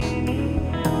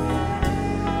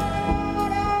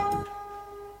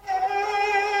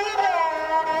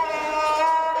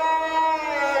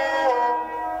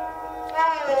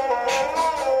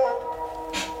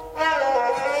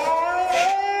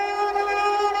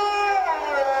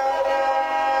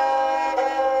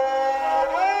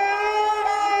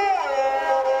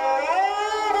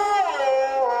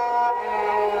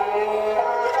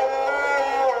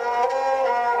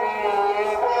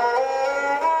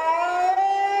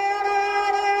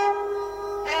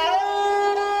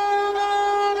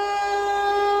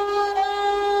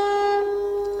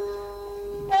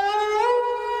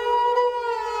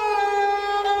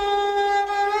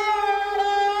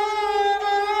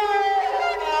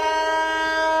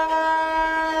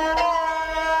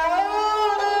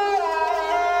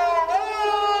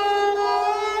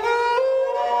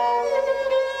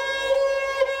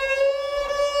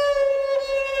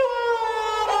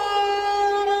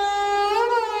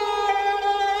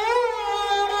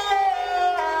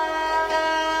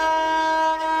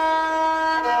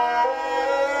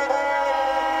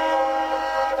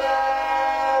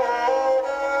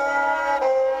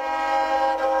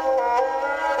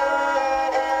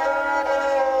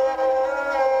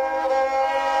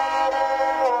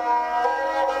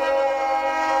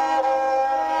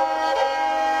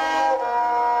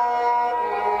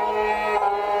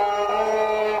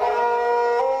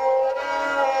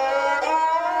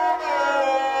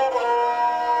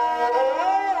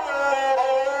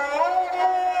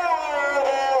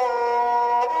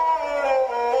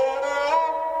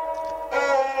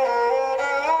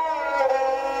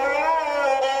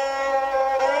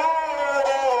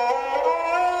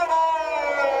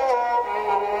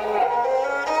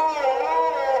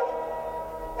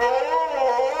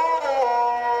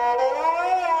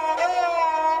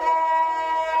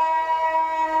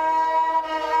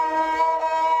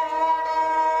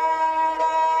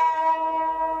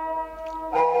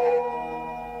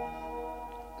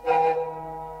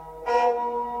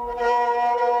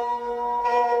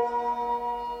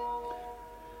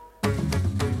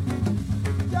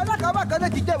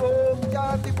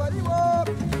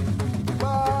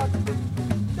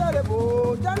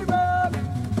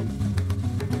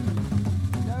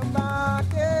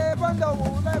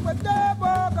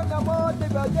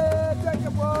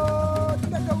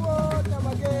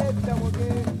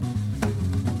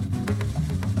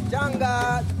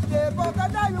Janga, te boca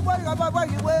da you wa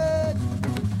you wait.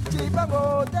 Chibango,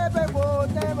 te bebo,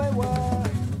 te bewa.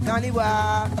 Kaniwa.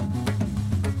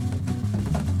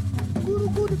 Guru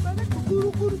guru bang,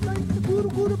 guru guru bang, guru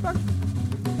guru bang.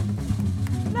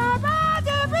 Na ba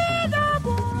de vida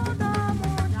bona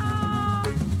bona.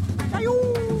 Ayu.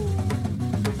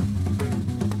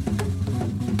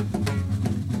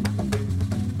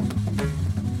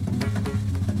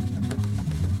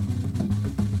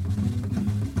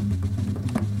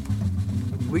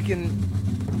 We can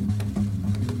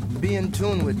be in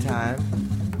tune with time.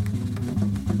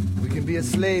 We can be a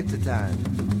slave to time.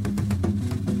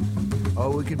 Or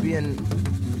we could be in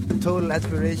total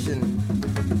aspiration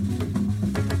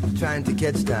trying to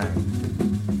catch time.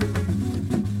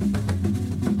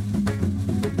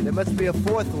 There must be a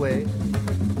fourth way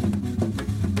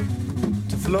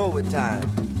to flow with time.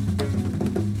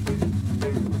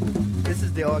 This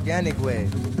is the organic way.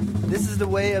 This is the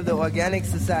way of the organic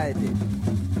society.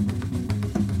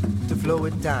 To flow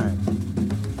with time.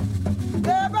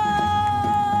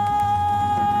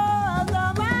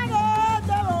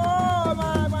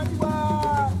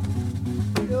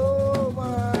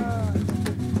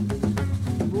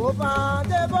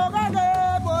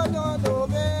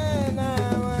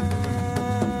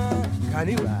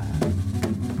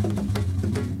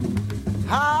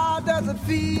 How does it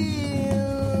feel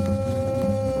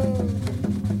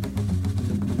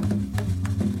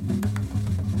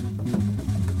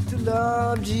to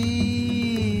love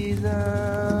Jesus?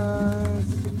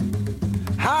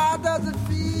 How does it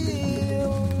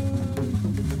feel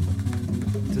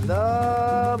to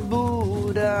love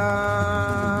Buddha?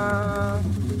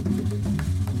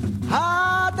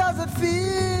 How does it feel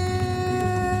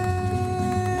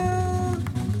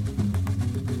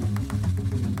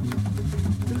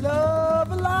to love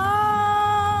life?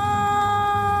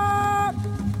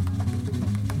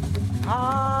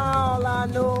 All I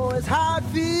know is how it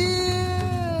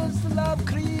feels to love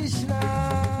Krishna.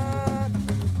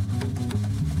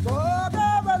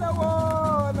 Forever I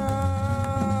wanna.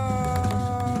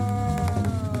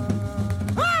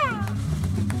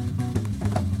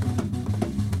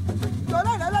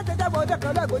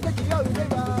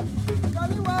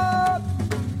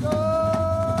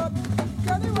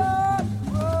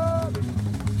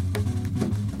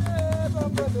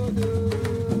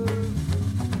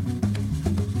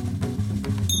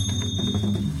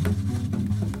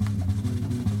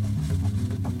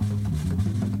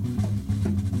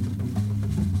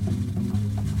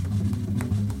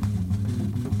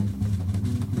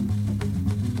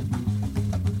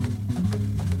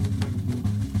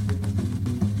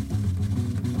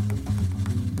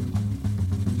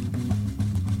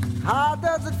 How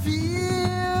does it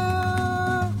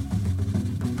feel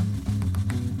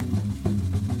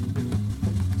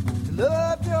to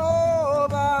love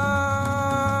Jehovah?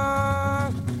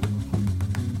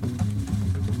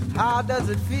 How does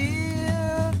it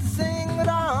feel to sing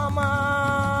Rama?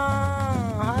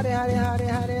 Hare Hare Hare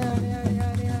Hare Hare Hare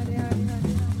Hare Hare Hare Hare.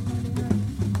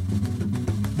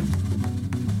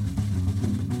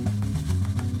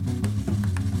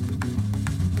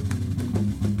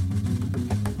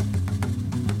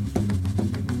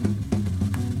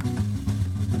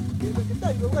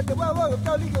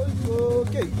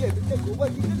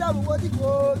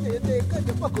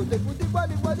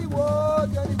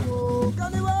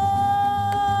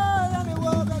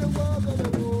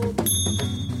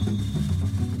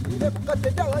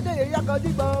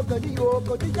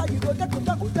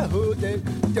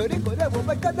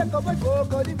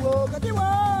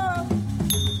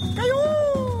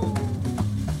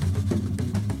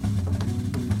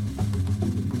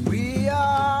 We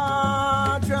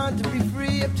are trying to be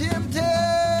free of temptation.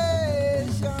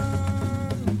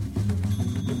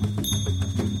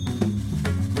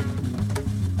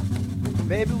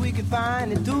 Maybe we can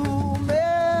find it through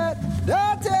meditation.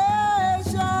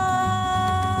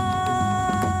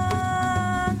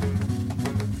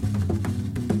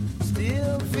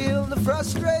 Still feel the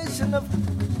frustration of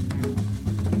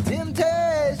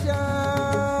temptation.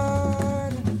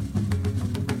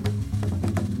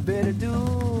 Better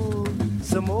do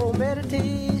some more meditation.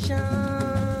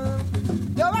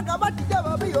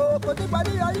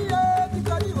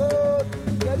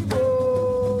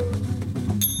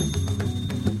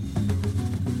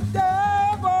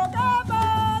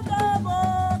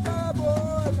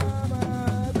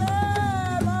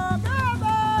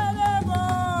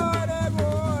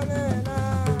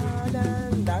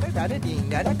 ding,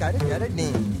 da da da da da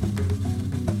ding.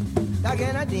 Da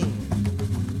gana ding.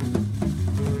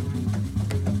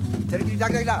 Terki da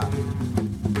da da.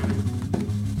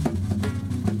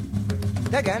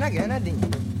 Da gana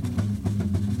ding.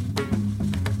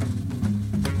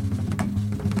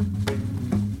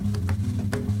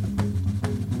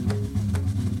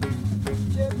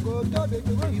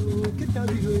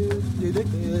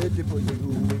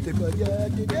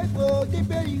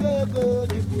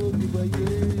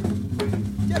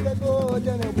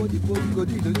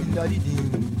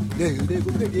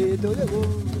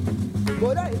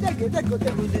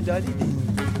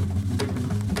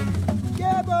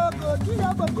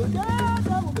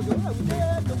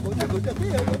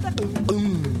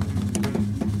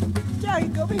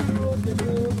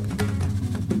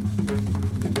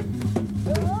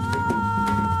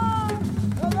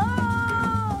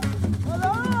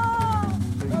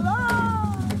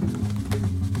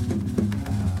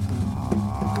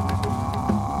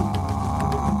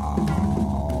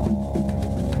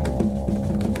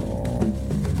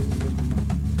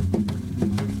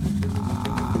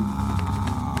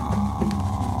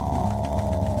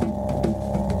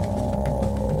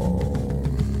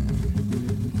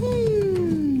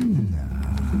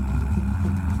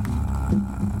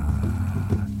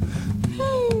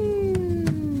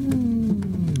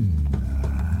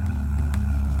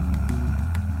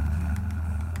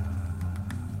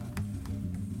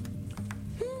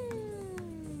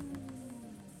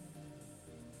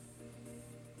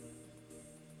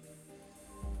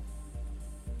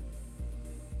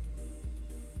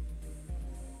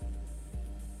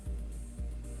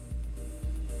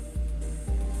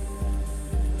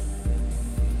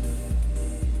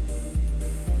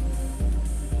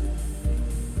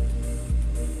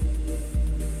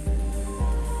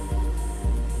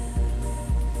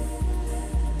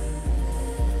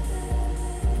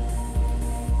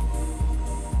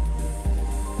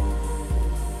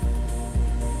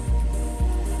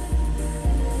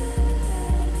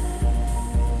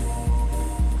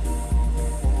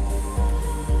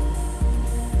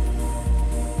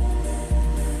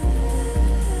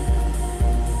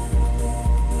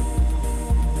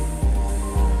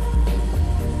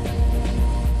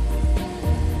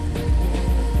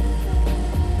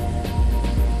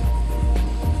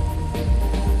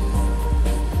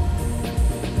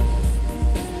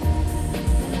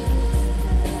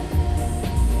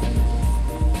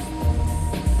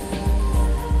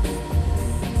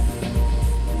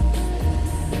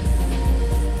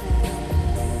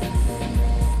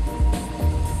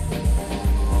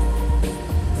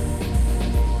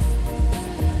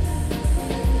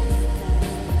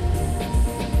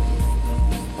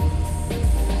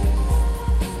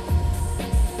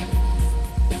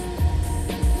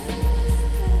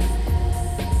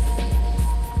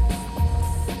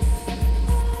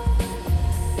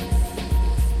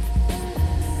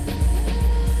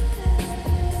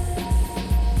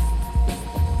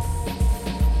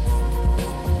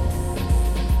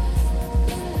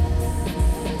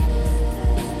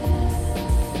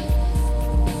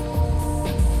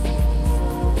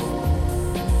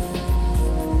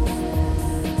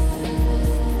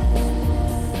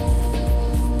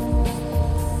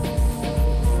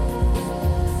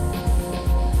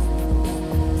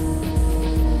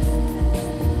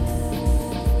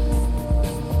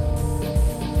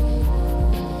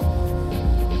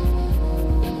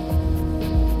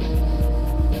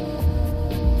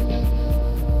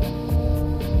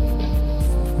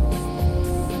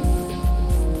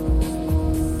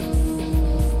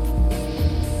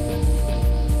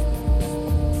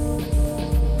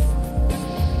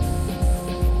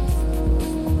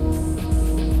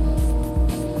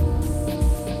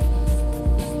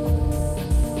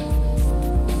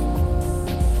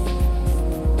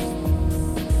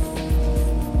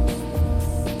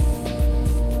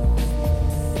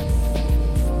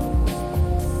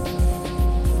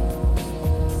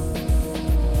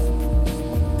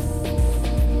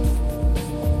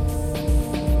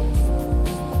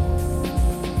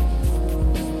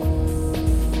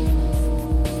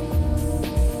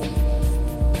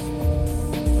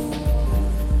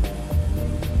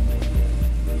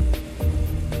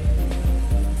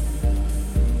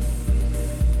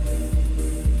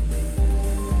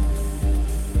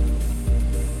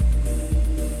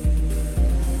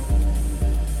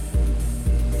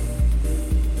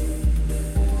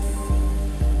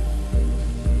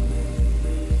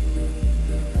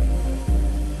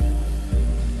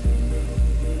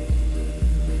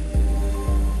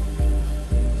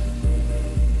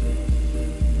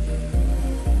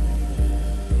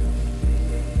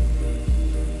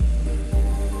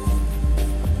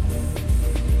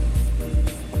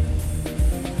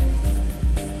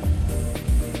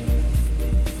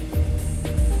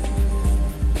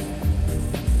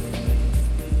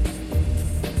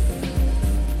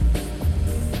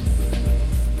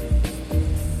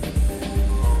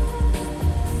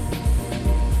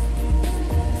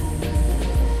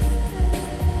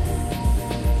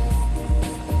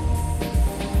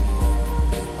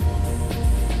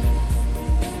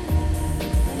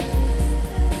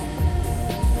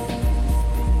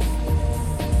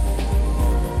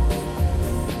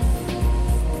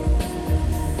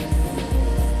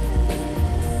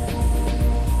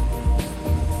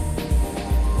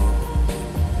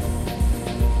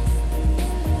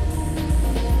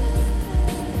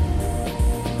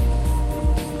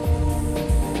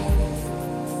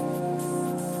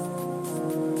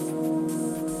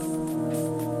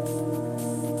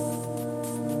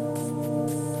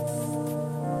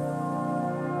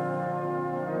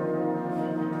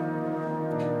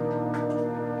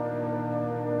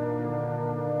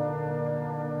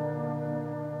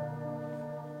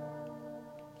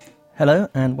 Hello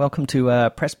and welcome to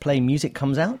Press Play Music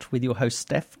Comes Out with your host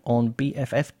Steph on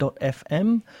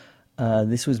BFF.fm.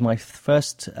 This was my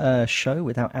first show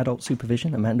without adult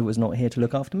supervision. Amanda was not here to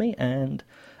look after me, and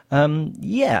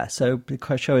so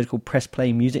the show is called Press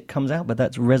Play Music Comes Out, but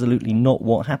that's resolutely not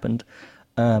what happened.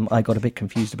 I got a bit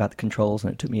confused about the controls,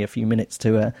 and it took me a few minutes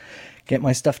to get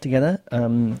my stuff together.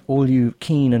 All you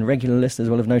keen and regular listeners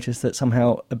will have noticed that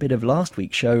somehow a bit of last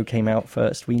week's show came out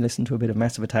first. We listened to a bit of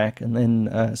Massive Attack and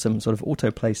then some sort of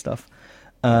autoplay stuff,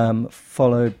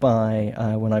 followed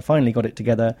by, when I finally got it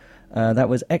together, that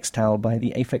was Extal by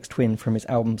the Aphex Twin from his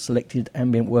album Selected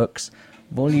Ambient Works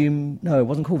Volume... No, it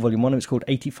wasn't called Volume 1, it was called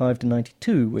 85 to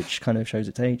 92, which kind of shows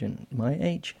its age and my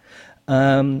age.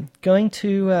 Going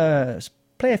to...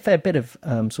 play a fair bit of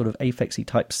sort of Aphex-y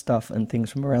type stuff and things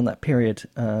from around that period.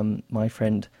 My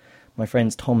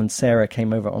friends Tom and Sarah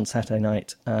came over on Saturday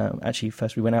night. Actually,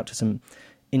 first we went out to some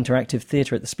interactive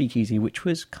theatre at the Speakeasy, which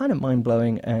was kind of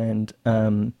mind-blowing and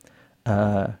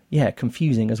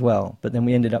confusing as well. But then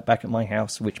we ended up back at my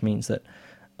house, which means that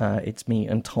it's me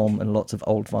and Tom and lots of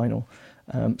old vinyl.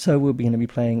 So we'll be going to be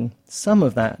playing some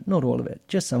of that, not all of it,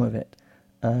 just some of it,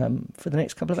 for the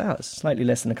next couple of hours. Slightly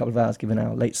less than a couple of hours given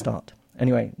our late start.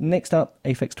 Anyway, next up,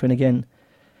 Aphex Twin again,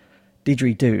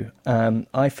 Didgeridoo.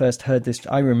 I first heard this...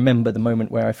 I remember the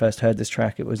moment where I first heard this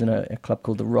track. It was in a club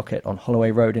called The Rocket on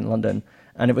Holloway Road in London,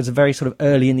 and it was a very sort of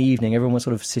early in the evening. Everyone was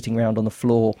sort of sitting around on the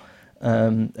floor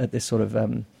at this sort of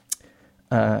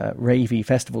ravey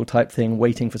festival type thing,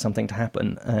 waiting for something to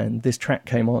happen, and this track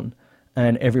came on,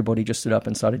 and everybody just stood up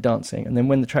and started dancing. And then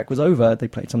when the track was over, they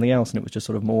played something else, and it was just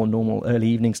sort of more normal early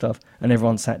evening stuff, and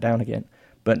everyone sat down again.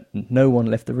 But no one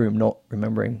left the room not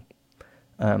remembering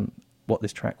what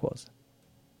this track was.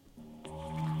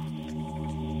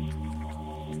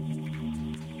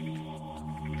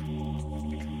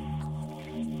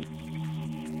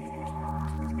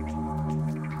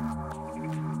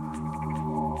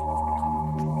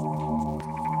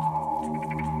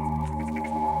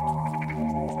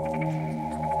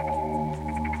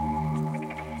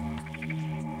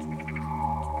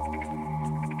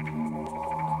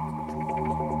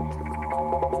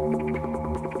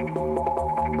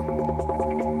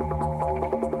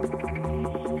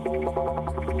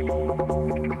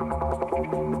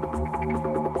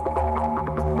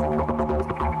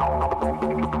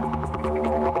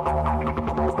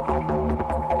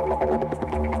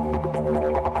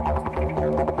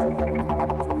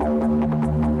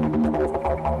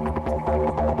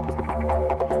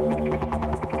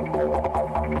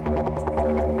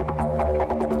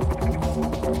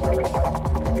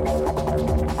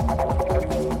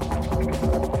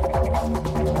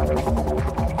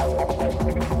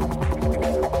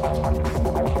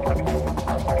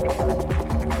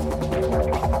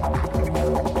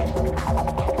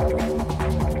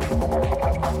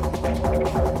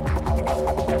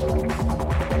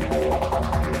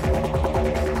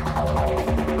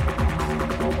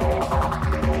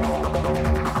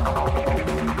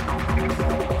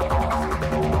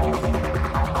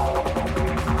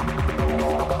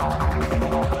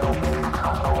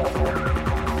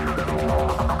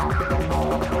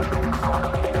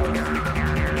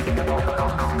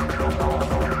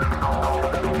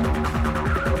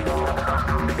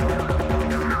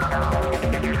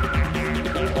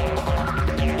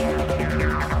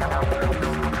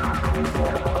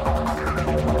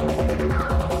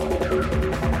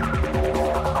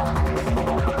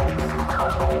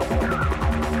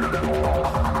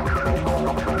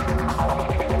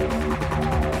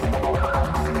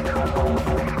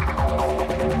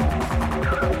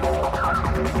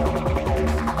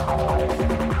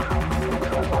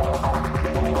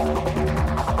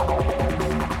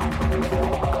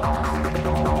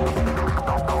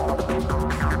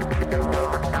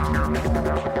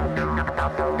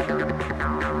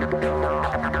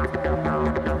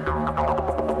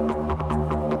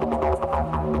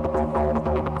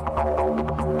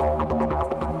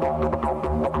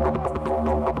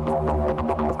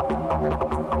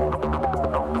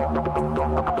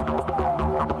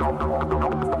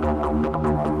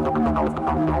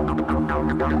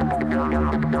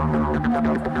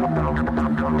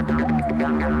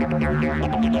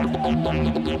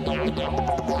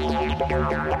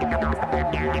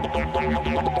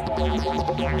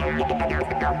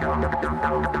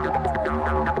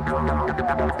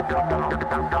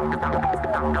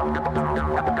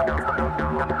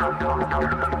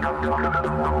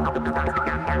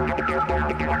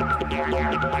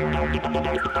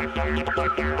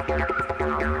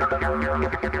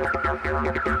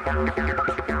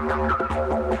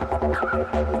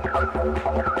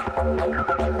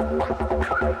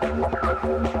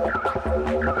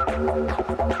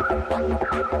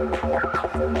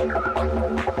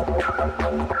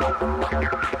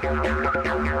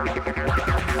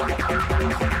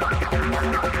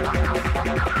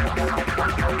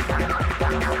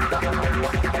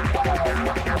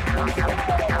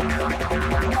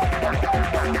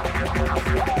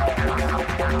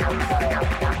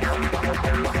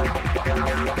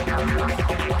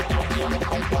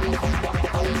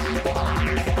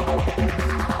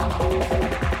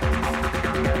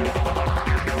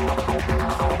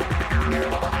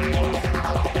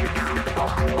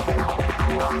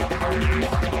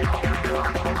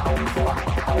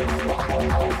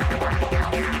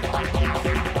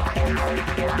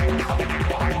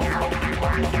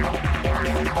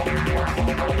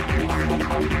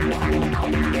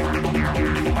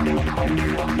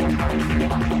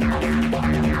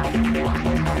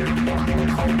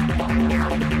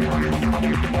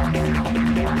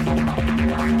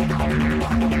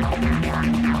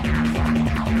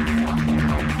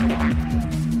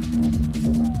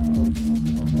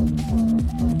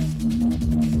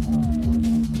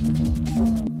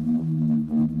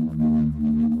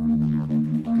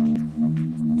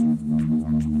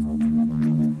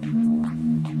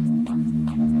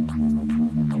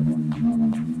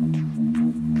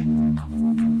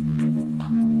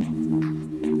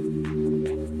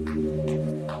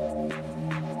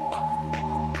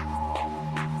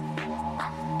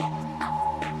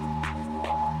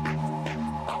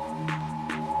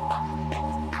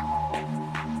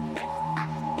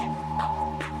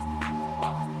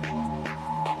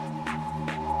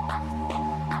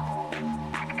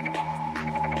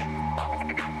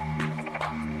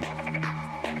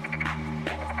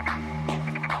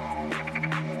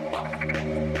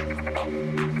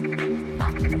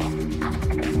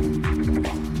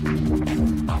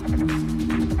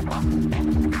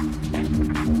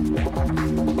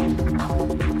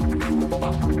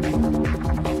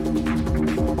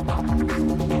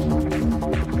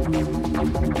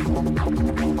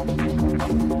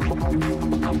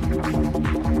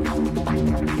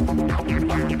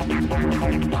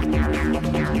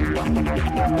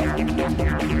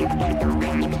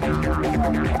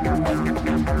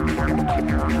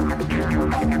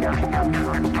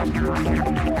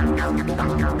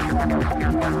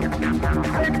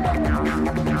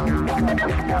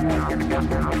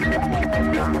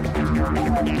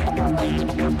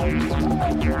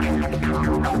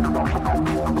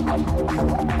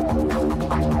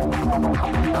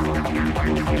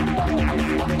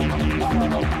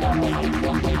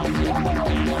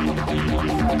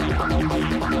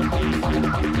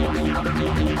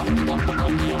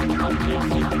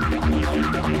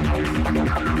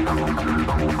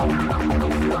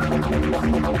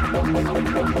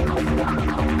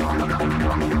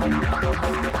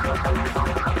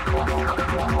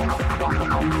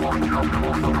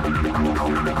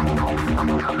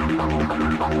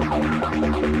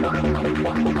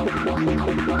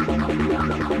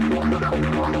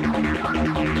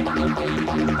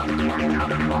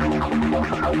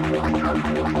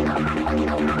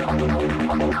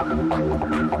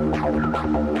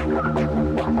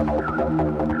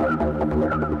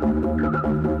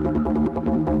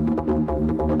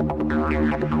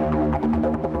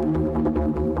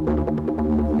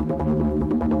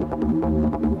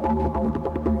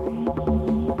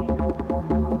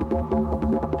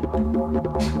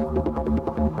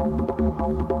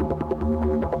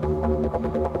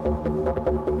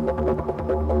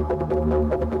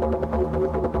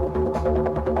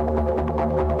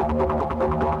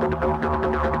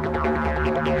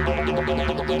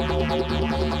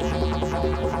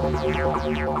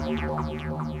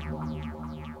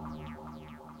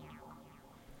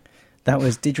 That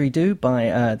was Didgeridoo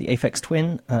by the Aphex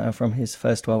Twin from his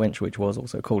first 12-inch, which was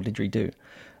also called Didgeridoo.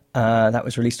 That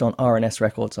was released on R&S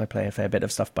Records. I play a fair bit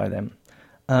of stuff by them.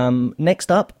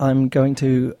 Next up, I'm going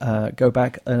to go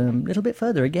back a little bit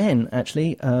further again,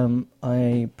 actually.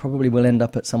 I probably will end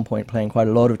up at some point playing quite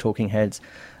a lot of Talking Heads.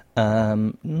 I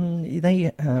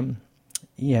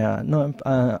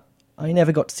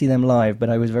never got to see them live, but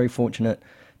I was very fortunate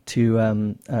to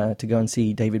go and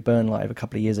see David Byrne live a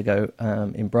couple of years ago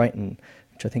in Brighton,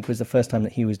 which I think was the first time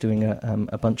that he was doing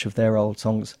a bunch of their old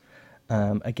songs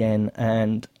again.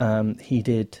 And he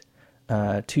did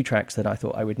 2 tracks that I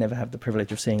thought I would never have the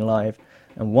privilege of seeing live.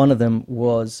 And one of them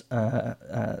was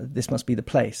This Must Be the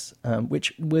Place,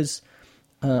 which was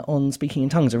on Speaking in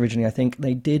Tongues originally, I think.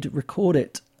 They did record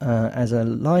it as a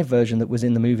live version that was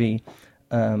in the movie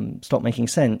Stop Making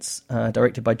Sense,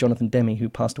 directed by Jonathan Demme, who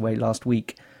passed away last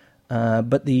week.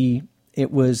 But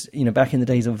it was, back in the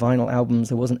days of vinyl albums,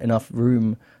 there wasn't enough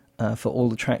room for all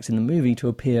the tracks in the movie to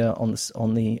appear on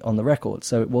the record,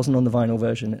 so it wasn't on the vinyl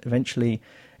version. Eventually,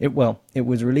 it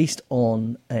was released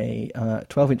on a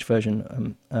 12-inch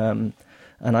version,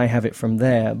 and I have it from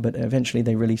there. But eventually,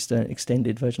 they released an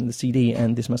extended version of the CD,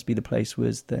 and This Must Be the Place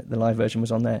was the live version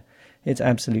was on there. It's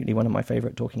absolutely one of my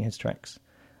favourite Talking Heads tracks,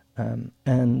 and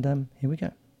here we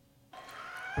go.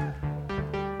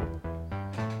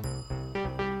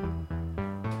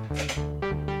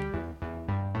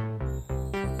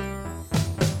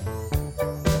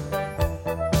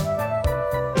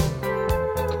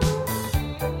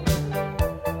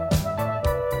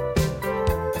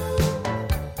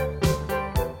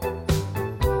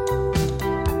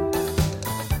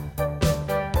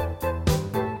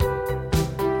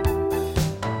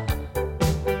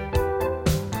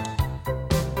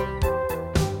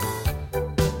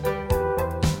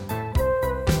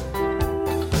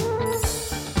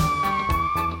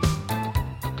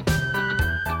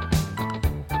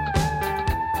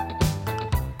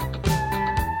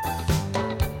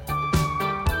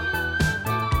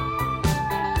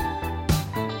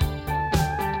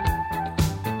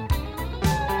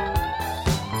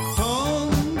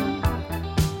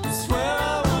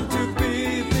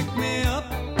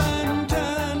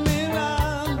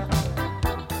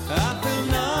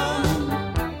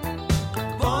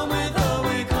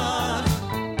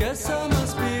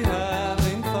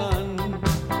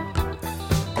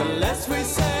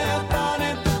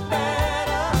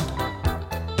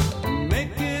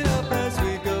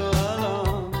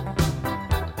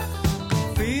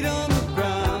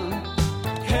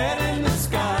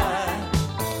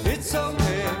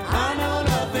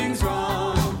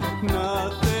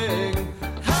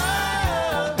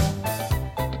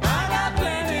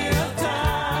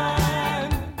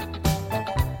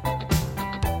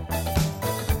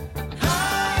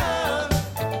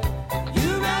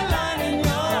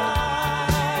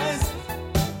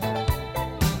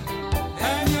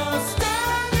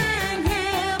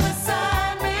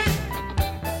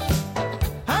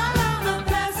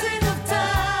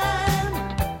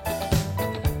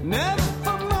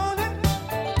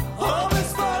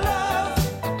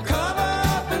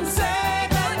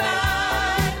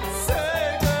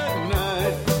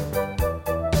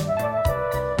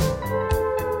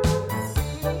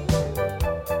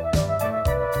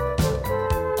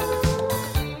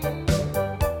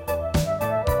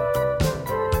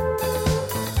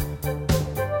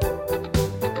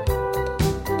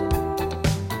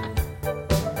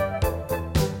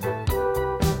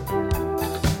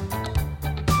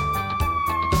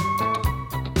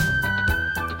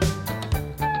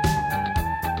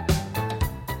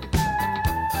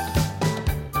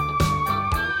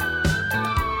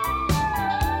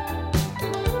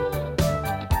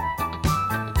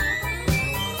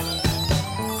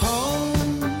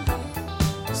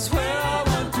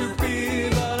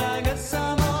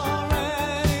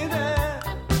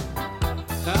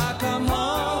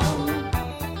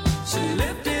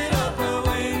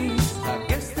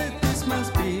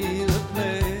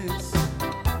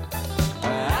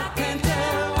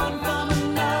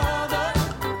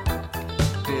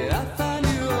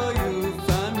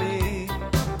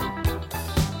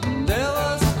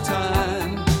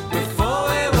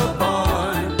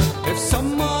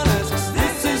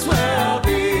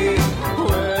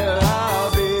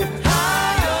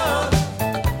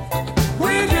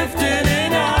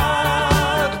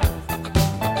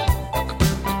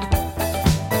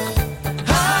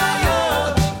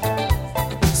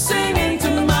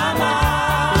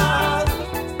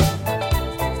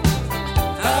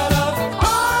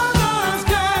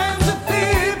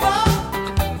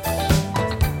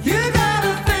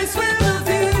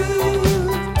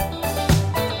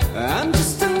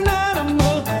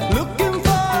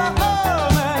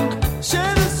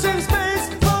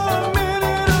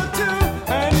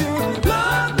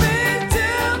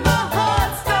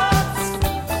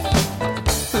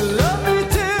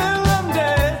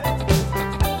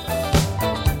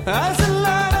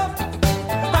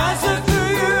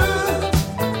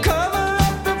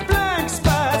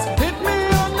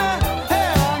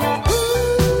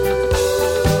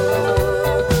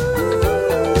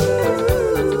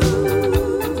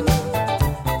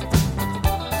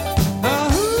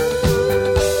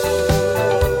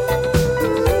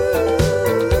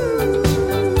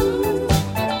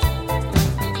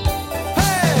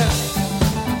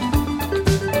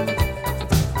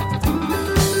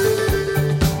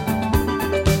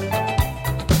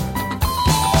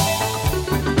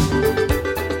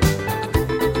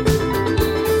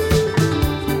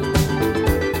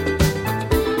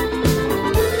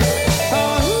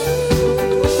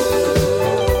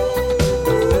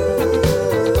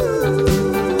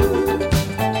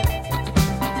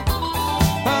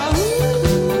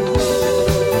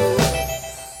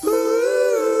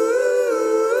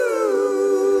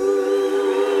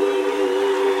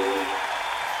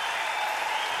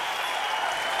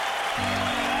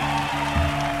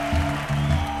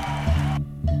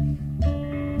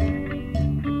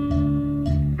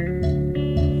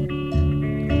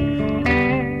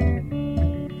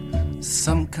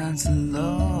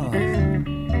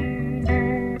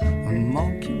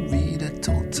 read a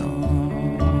total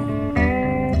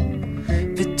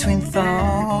between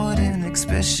thought and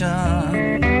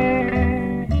expression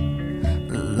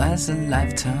lies a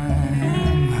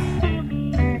lifetime.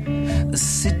 The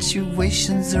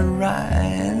situations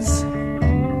arise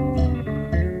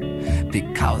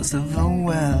because of the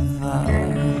weather,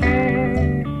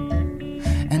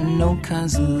 and no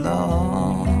kinds of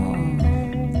love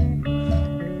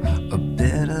are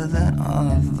better than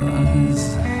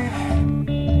others.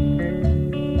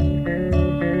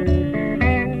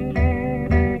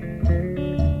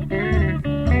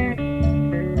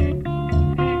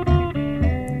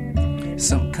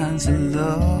 Some kinds of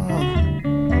love,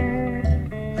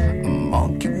 a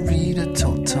margarita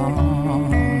total,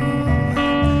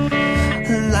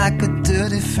 like a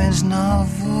dirty French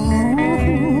novel.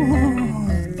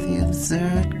 The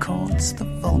absurd courts the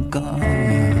vulgar.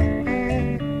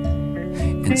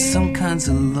 In some kinds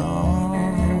of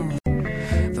love,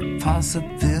 the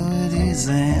possibilities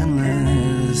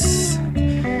endless,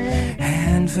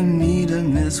 and for me to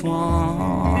miss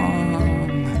one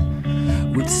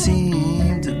would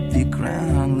seem to be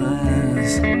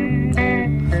groundless.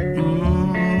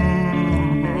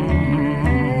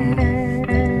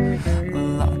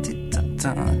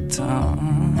 La-di-da-da-da.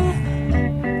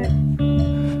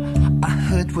 I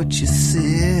heard what you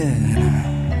said,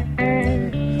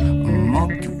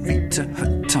 margarita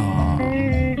her tongue,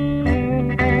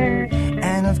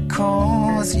 and of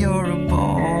course you're a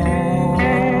bore,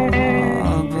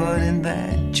 but in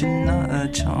that you're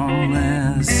not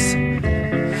charmless.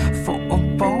 For a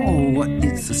bore,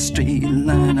 it's a straight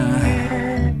liner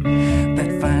that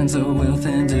finds a wealth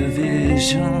and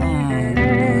division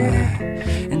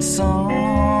in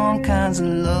some kinds of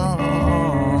love.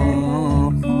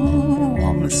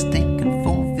 I'm mistaken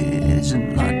for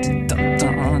vision.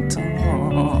 La-di-da-da-da.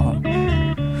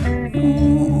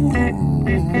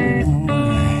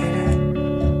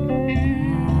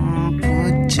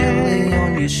 Put jelly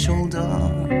on your shoulder.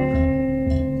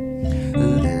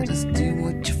 Let us do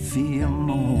what you fear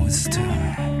most,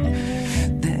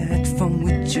 that from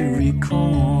which you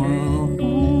recoil,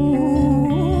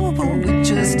 but which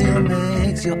just still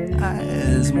makes your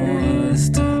eyes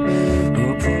moist.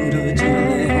 Put a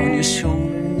jelly on your shoulder,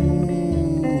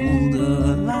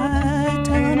 lie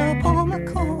down upon the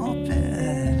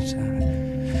carpet,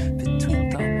 between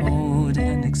thought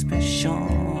and expression.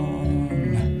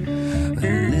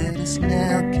 Let us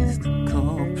now kiss the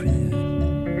culprit.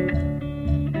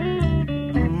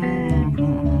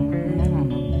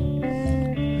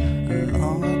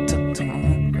 Lord, I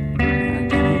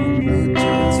don't know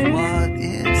just what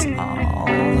it's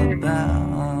all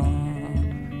about.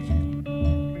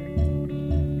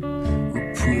 We'll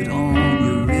put on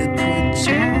your red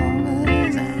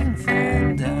pajamas and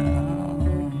find out.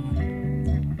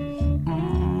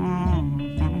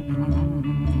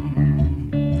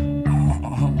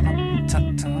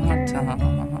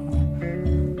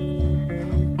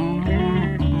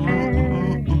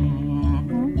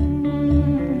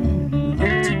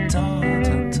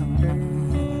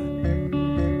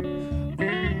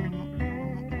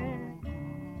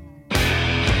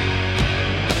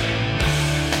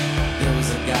 There was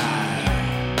a guy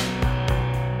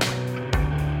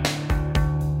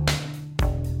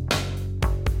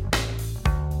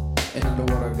an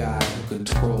underwater guy who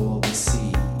controlled the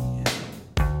sea.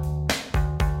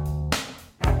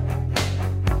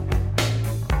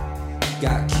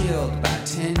 Got killed by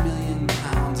 10 million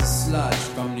pounds of sludge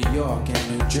from New York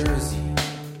and New Jersey.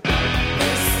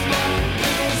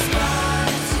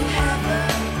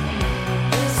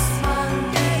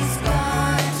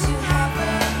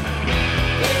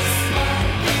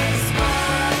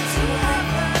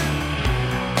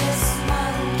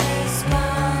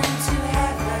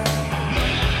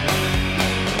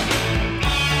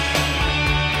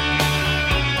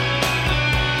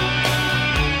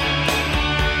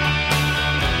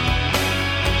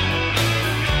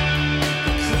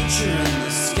 Creature in the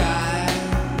sky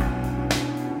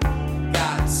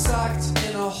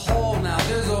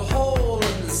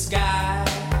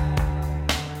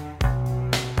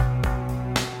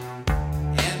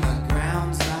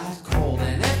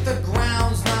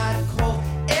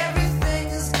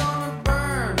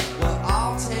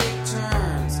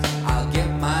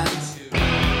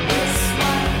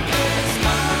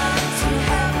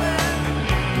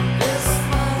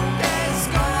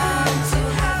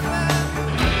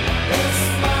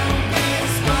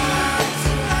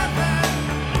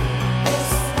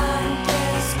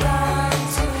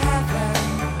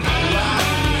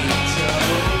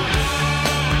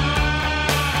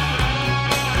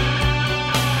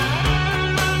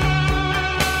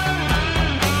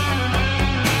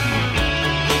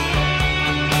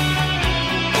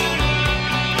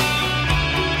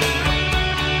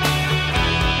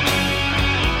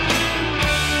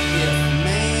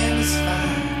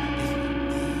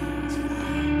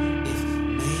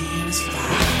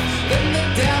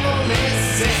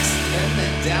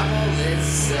devil is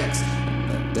six.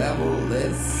 The devil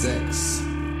is six.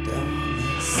 Devil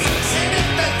is six. And if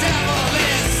the devil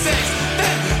is six,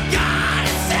 then God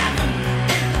is seven.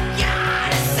 Then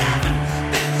God is seven.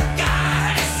 Then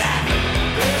God is seven.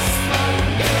 This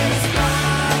monk is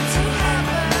gone to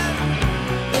heaven.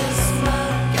 This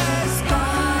monk is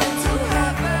gone to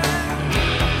heaven.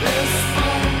 This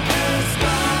monk is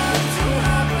gone to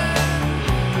heaven.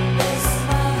 This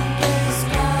monk is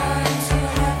gone to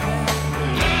heaven.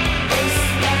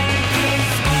 This monk is gone to heaven. This monk is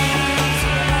gone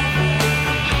to heaven.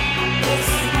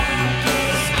 This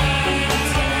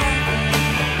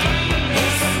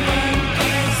monk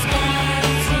is gone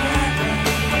to heaven.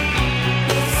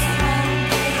 This monk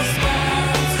is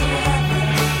gone to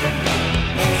heaven.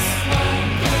 This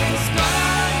monk is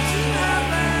gone to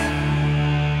heaven.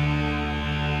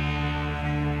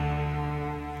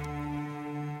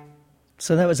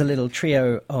 So that was a little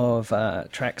trio of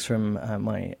tracks from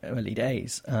my early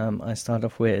days. I started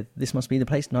off with This Must Be the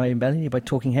Place, Night in Bellamy by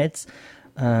Talking Heads,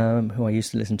 who I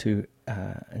used to listen to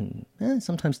and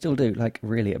sometimes still do, like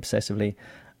really obsessively.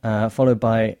 Followed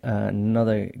by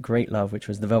another great love, which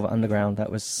was The Velvet Underground.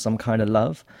 That was Some Kind of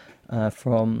Love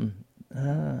from...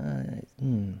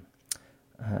 the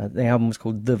album was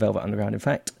called The Velvet Underground, in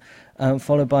fact.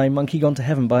 Followed by Monkey Gone to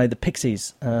Heaven by the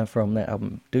Pixies from their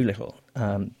album Doolittle.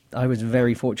 I was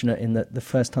very fortunate in that the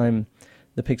first time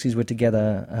the Pixies were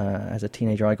together as a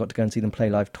teenager, I got to go and see them play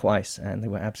live twice, and they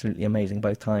were absolutely amazing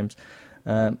both times.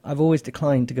 I've always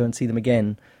declined to go and see them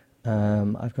again.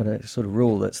 I've got a sort of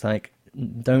rule that's like,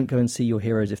 don't go and see your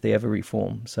heroes if they ever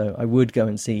reform. So I would go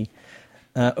and see...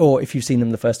 or if you've seen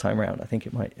them the first time round, I think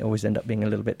it might always end up being a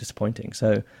little bit disappointing.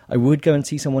 So I would go and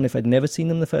see someone if I'd never seen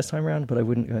them the first time round, but I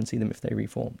wouldn't go and see them if they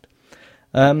reformed.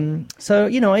 So,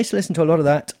 you know, I used to listen to a lot of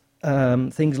that,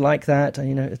 things like that.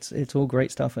 You know, it's all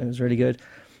great stuff, and it was really good.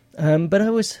 But I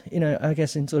was, you know, I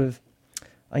guess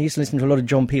I used to listen to a lot of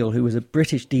John Peel, who was a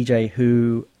British DJ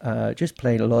who just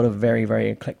played a lot of very, very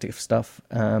eclectic stuff,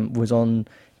 was on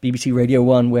BBC Radio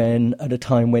 1 at a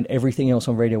time when everything else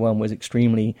on Radio 1 was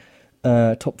extremely...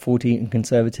 top 40 and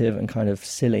conservative and kind of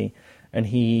silly, and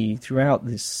he throughout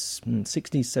this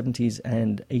 60s, 70s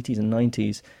and 80s and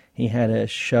 90s he had a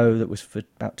show that was for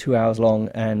about 2 hours long,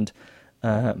 and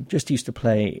just used to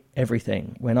play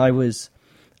everything. When I was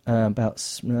about,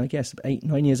 I guess,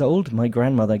 8-9 years old, my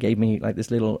grandmother gave me like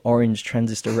this little orange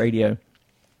transistor radio,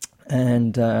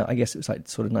 and I guess it was like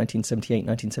sort of 1978,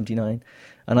 1979,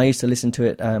 and I used to listen to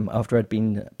it after I'd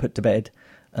been put to bed,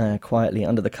 quietly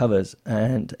under the covers,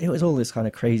 and it was all this kind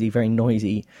of crazy, very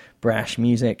noisy, brash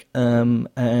music,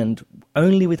 and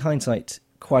only with hindsight,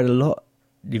 quite a lot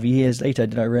of years later,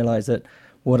 did I realise that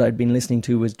what I'd been listening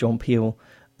to was John Peel,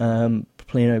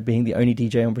 being the only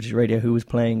DJ on British radio who was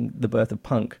playing the birth of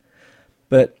punk.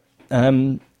 But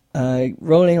rolling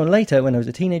on later, when I was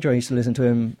a teenager, I used to listen to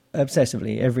him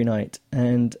obsessively every night,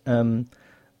 and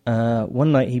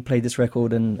one night he played this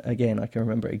record, and again, I can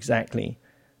remember exactly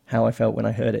how I felt when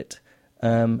I heard it.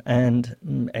 And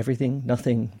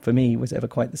nothing for me was ever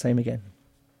quite the same again.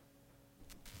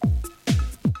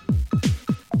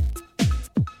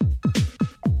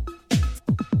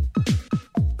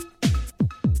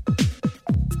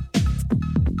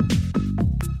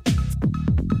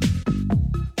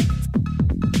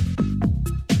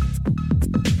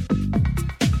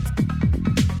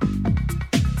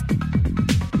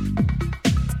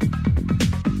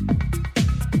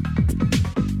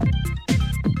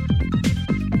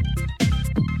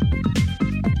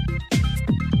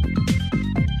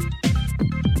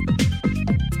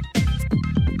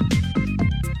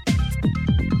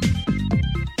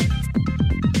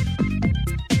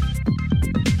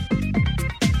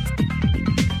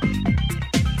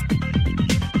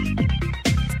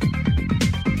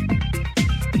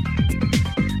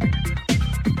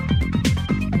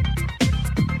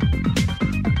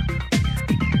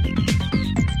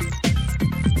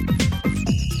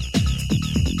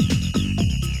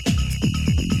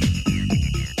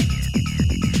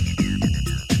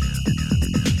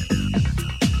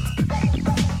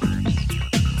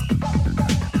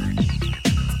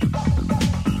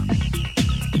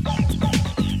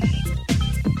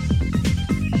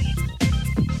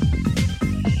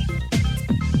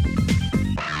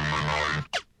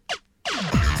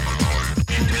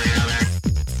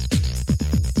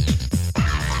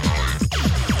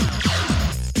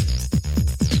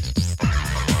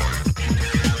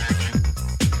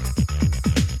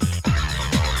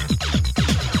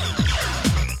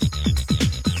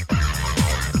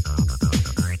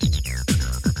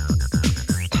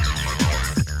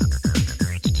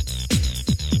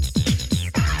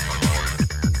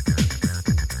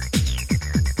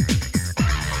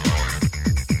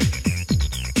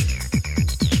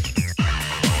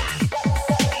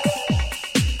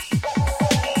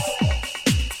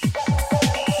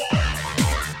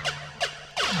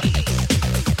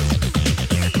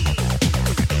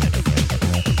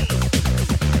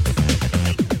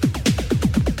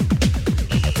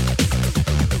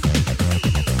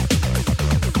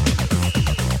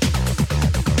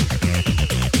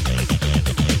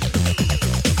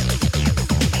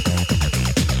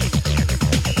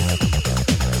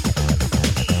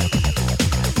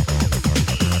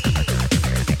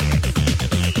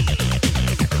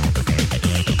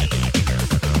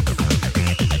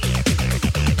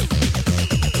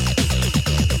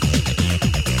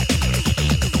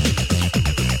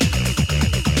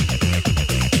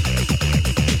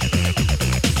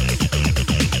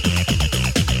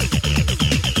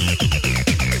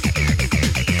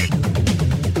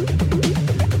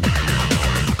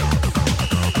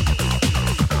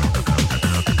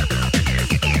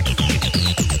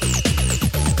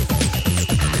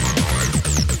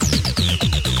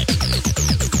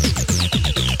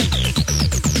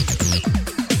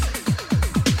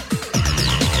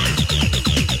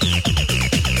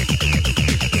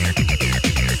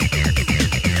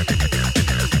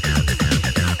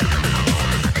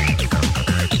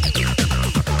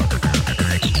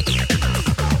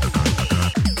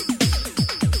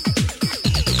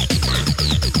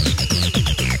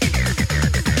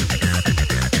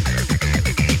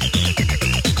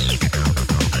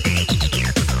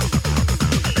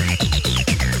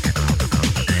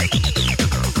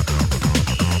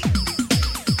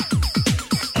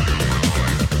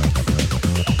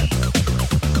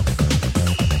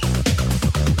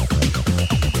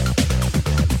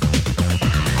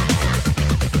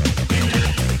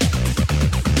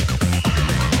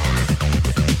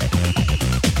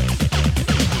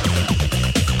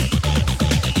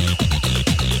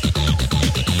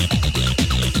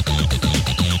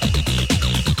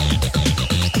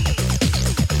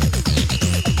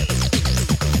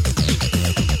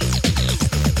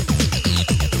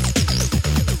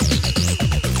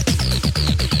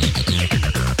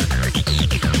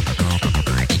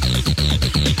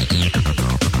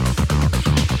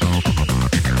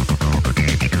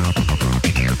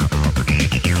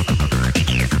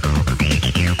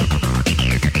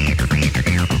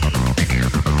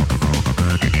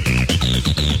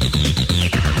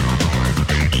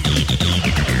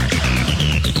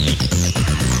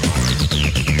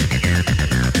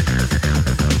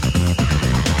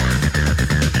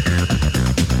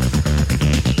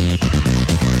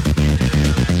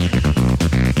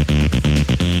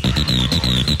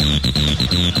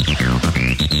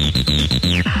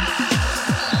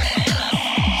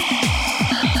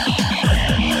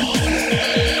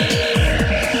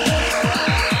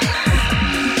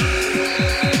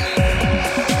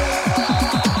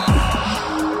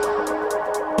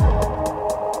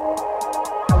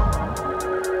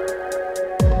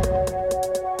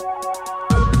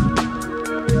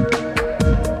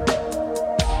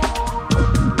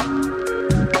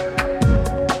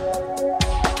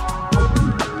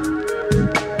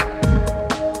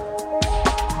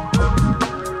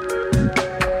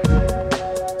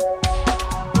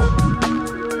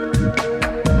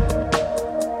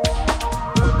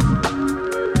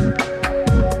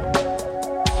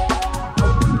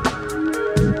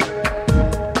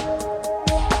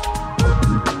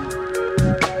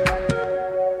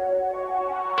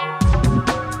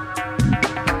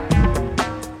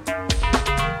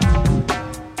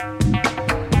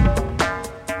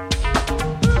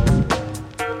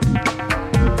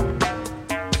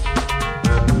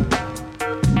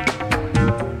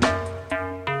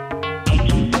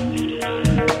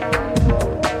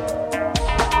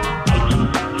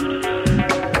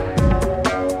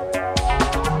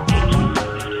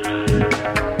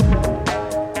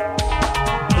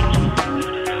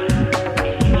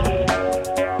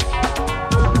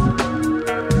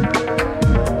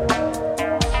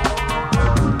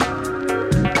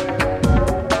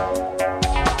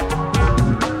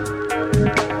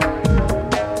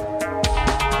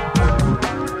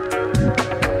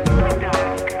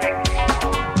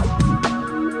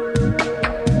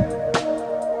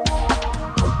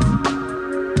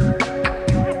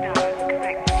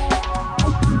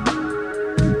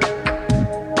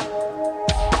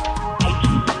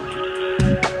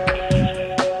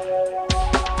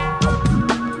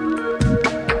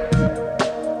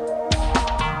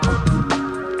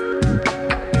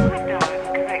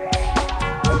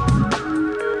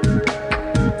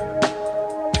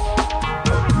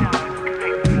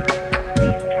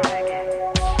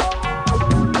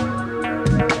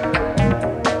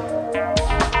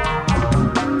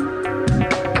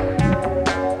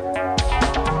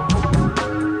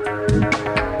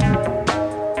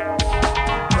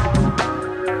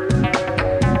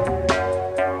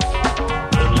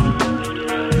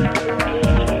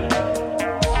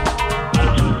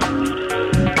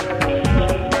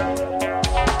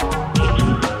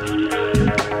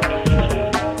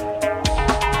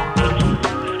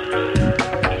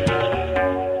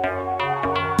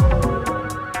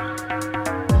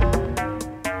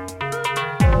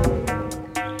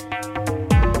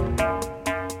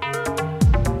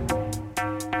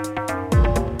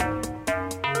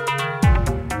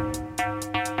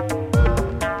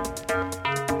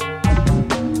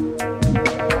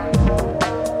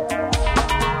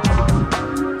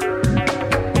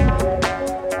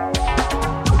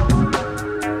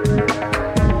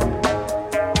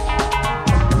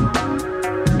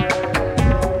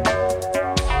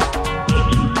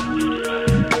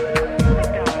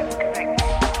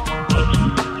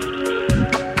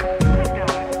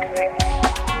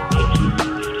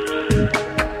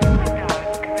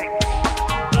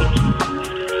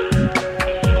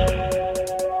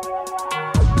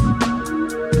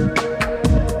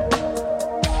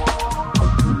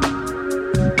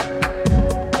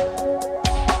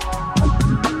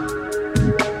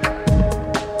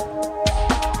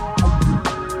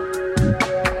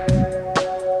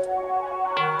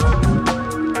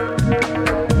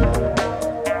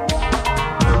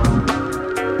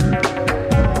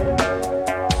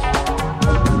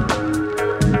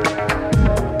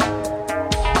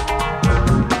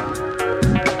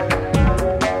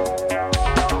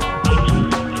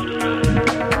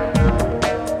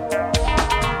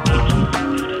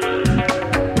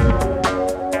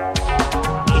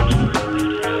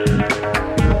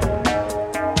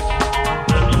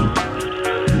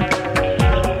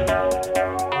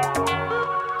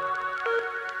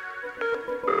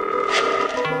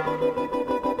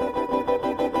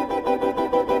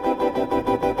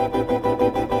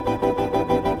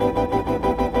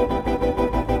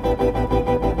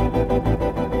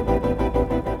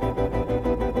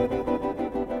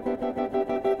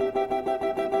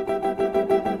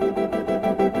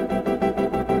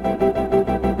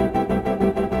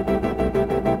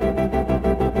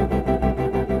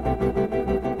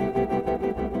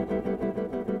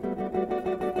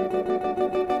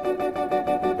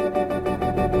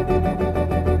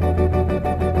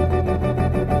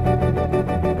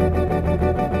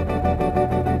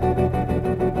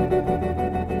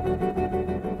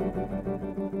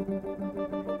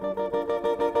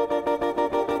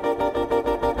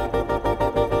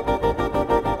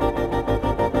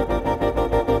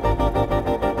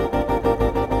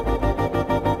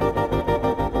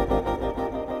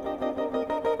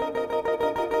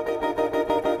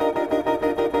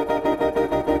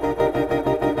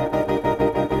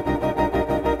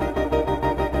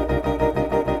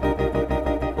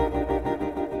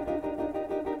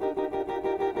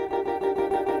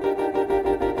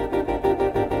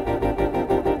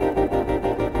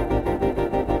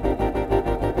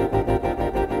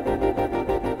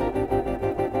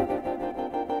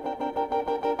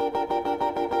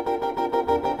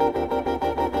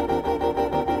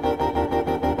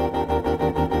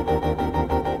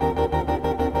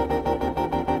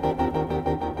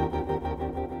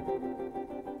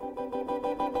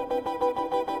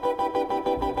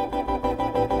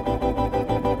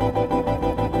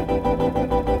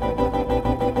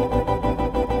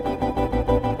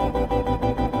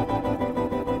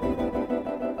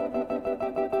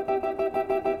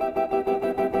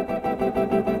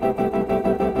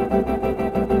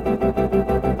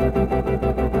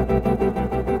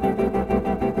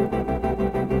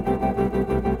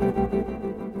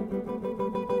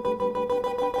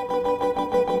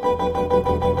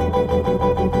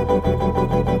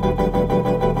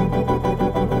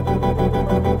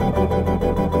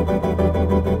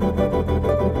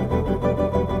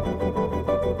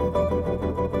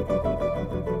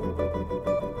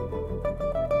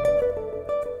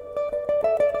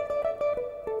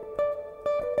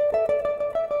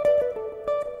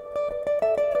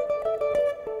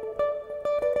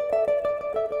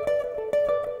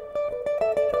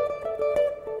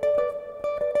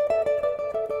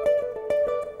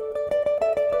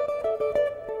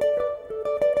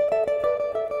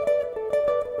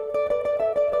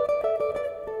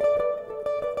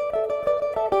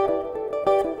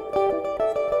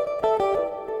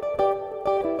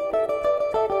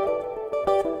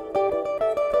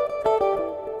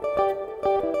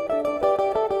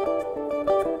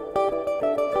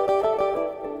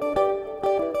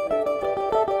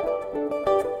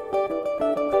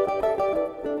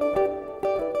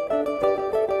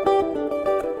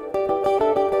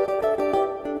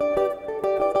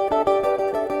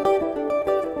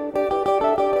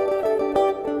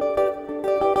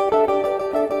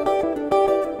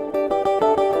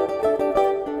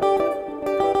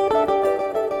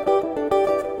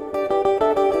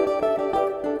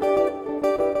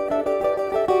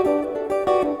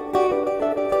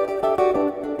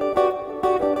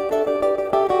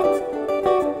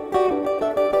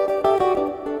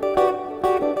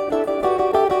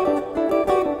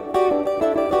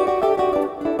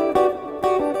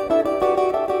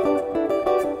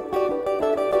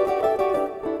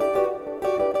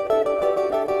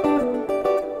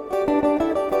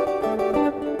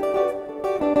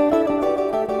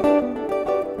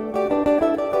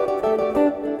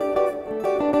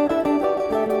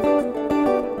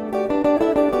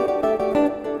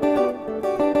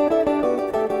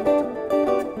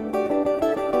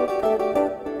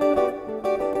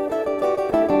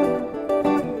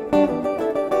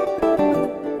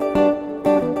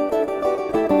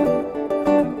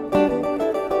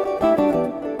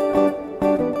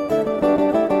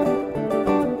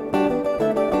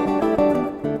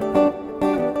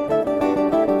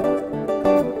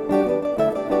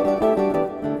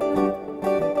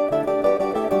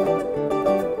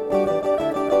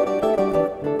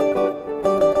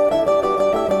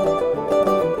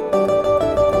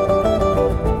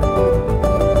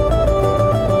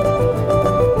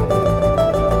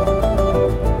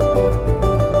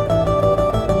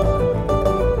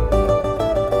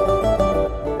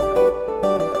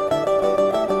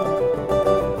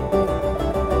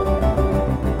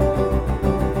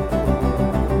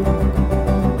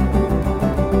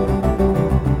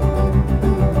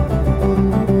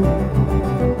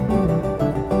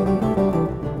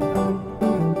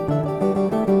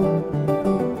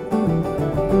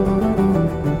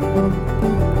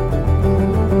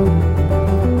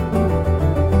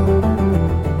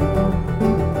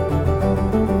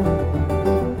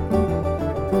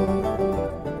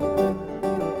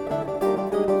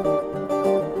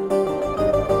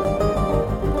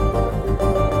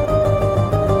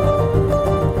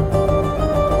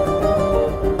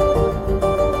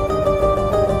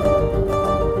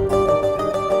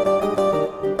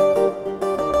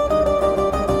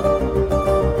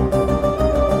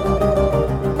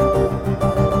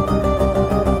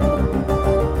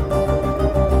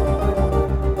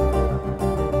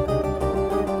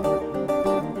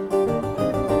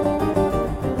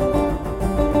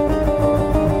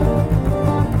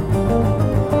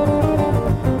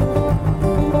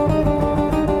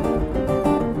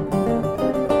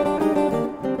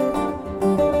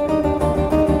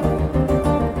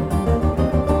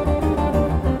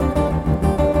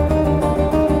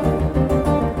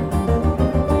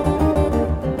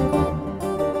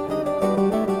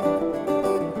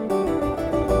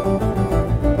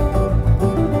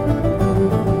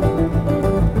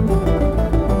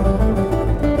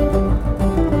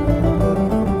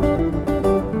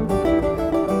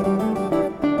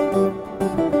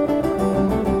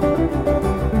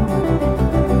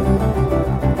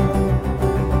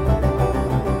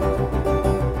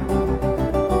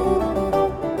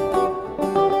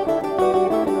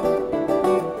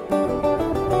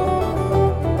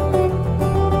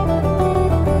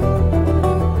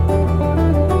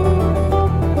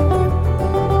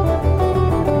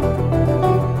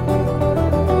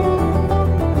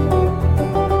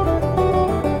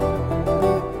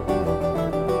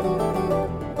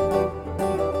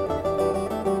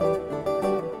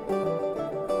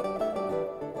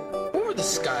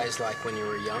 skies like when you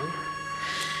were young?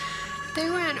 They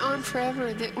went on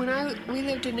forever. We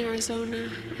lived in Arizona,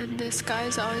 and the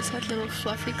skies always had little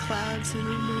fluffy clouds in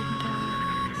them,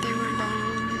 and they were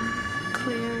long and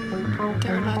clear. And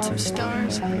there were lots of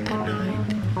stars at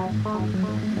night.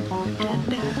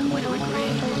 And when it would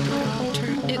rain, it would all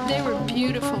turn. They were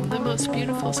beautiful, the most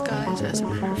beautiful skies, as a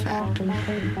matter of fact.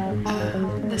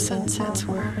 The sunsets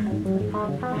were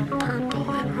purple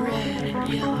and red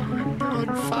and yellow and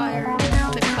on fire,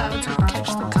 and the clouds would catch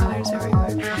the colors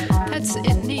everywhere. That's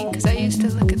neat, because I used to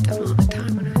look at them all the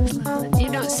time when I was little.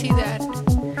 You don't see that.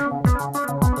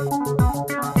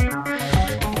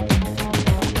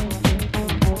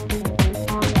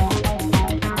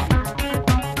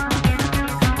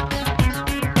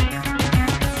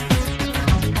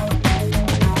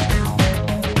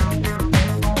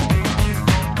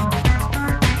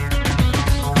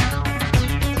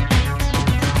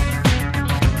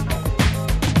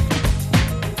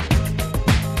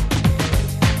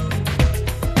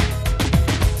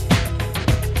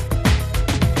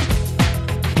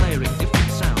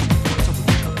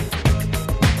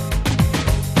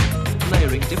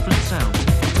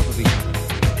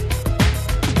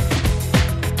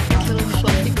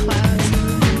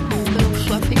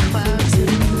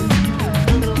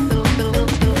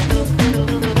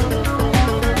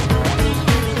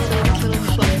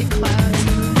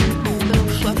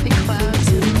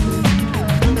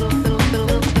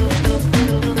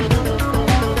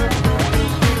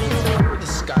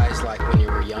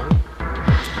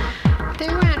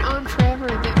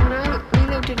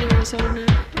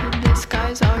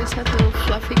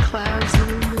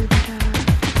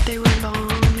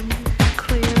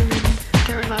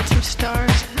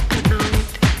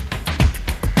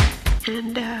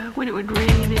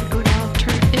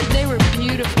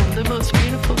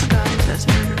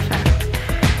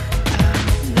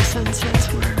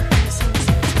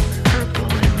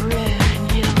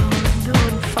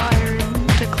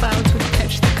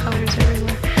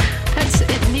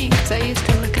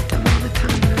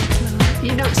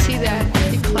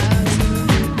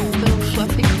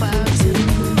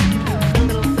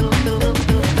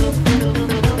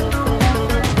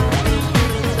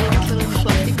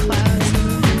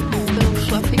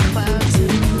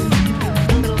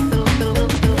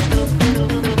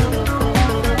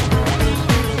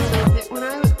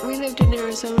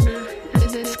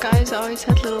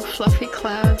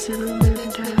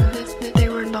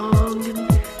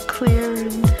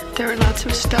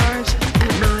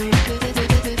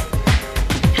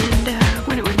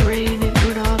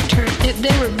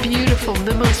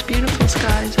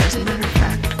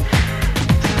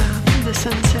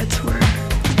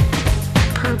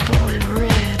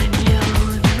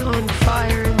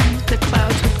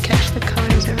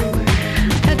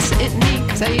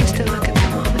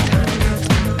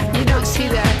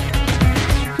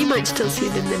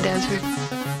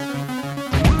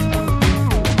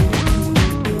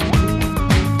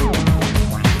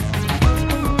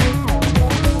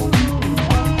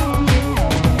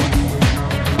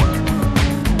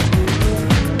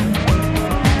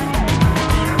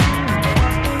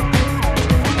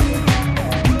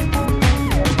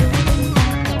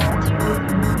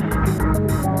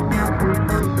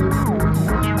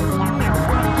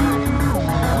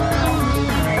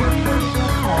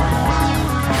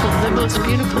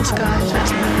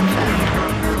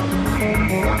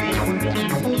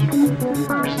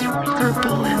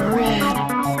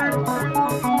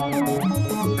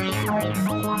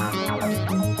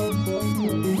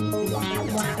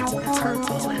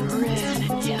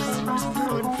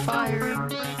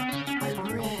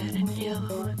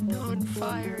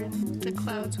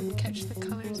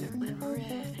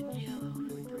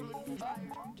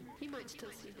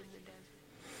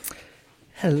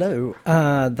 Hello,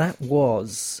 that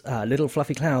was Little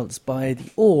Fluffy Clouds by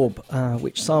The Orb,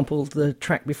 which sampled the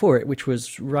track before it, which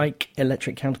was Reich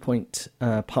Electric Counterpoint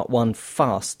Part 1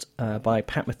 Fast by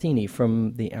Pat Metheny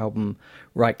from the album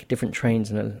Reich Different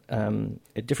Trains and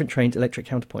Different Trains Electric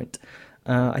Counterpoint.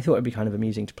 I thought it'd be kind of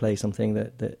amusing to play something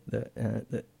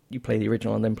that you play the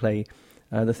original and then play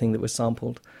the thing that was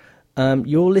sampled.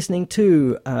 You're listening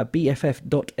to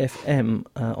BFF.FM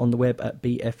on the web at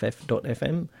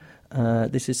BFF.FM.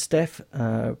 This is Steph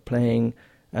playing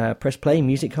Press Play,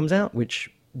 Music Comes Out,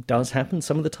 which does happen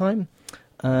some of the time.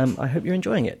 I hope you're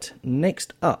enjoying it.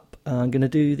 Next up, I'm going to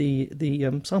do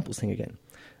the samples thing again.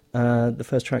 The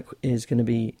first track is going to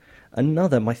be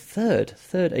my third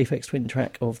Aphex Twin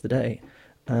track of the day.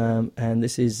 And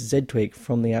this is Z-Twig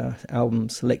from the album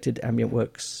Selected Ambient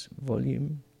Works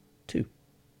Volume 2.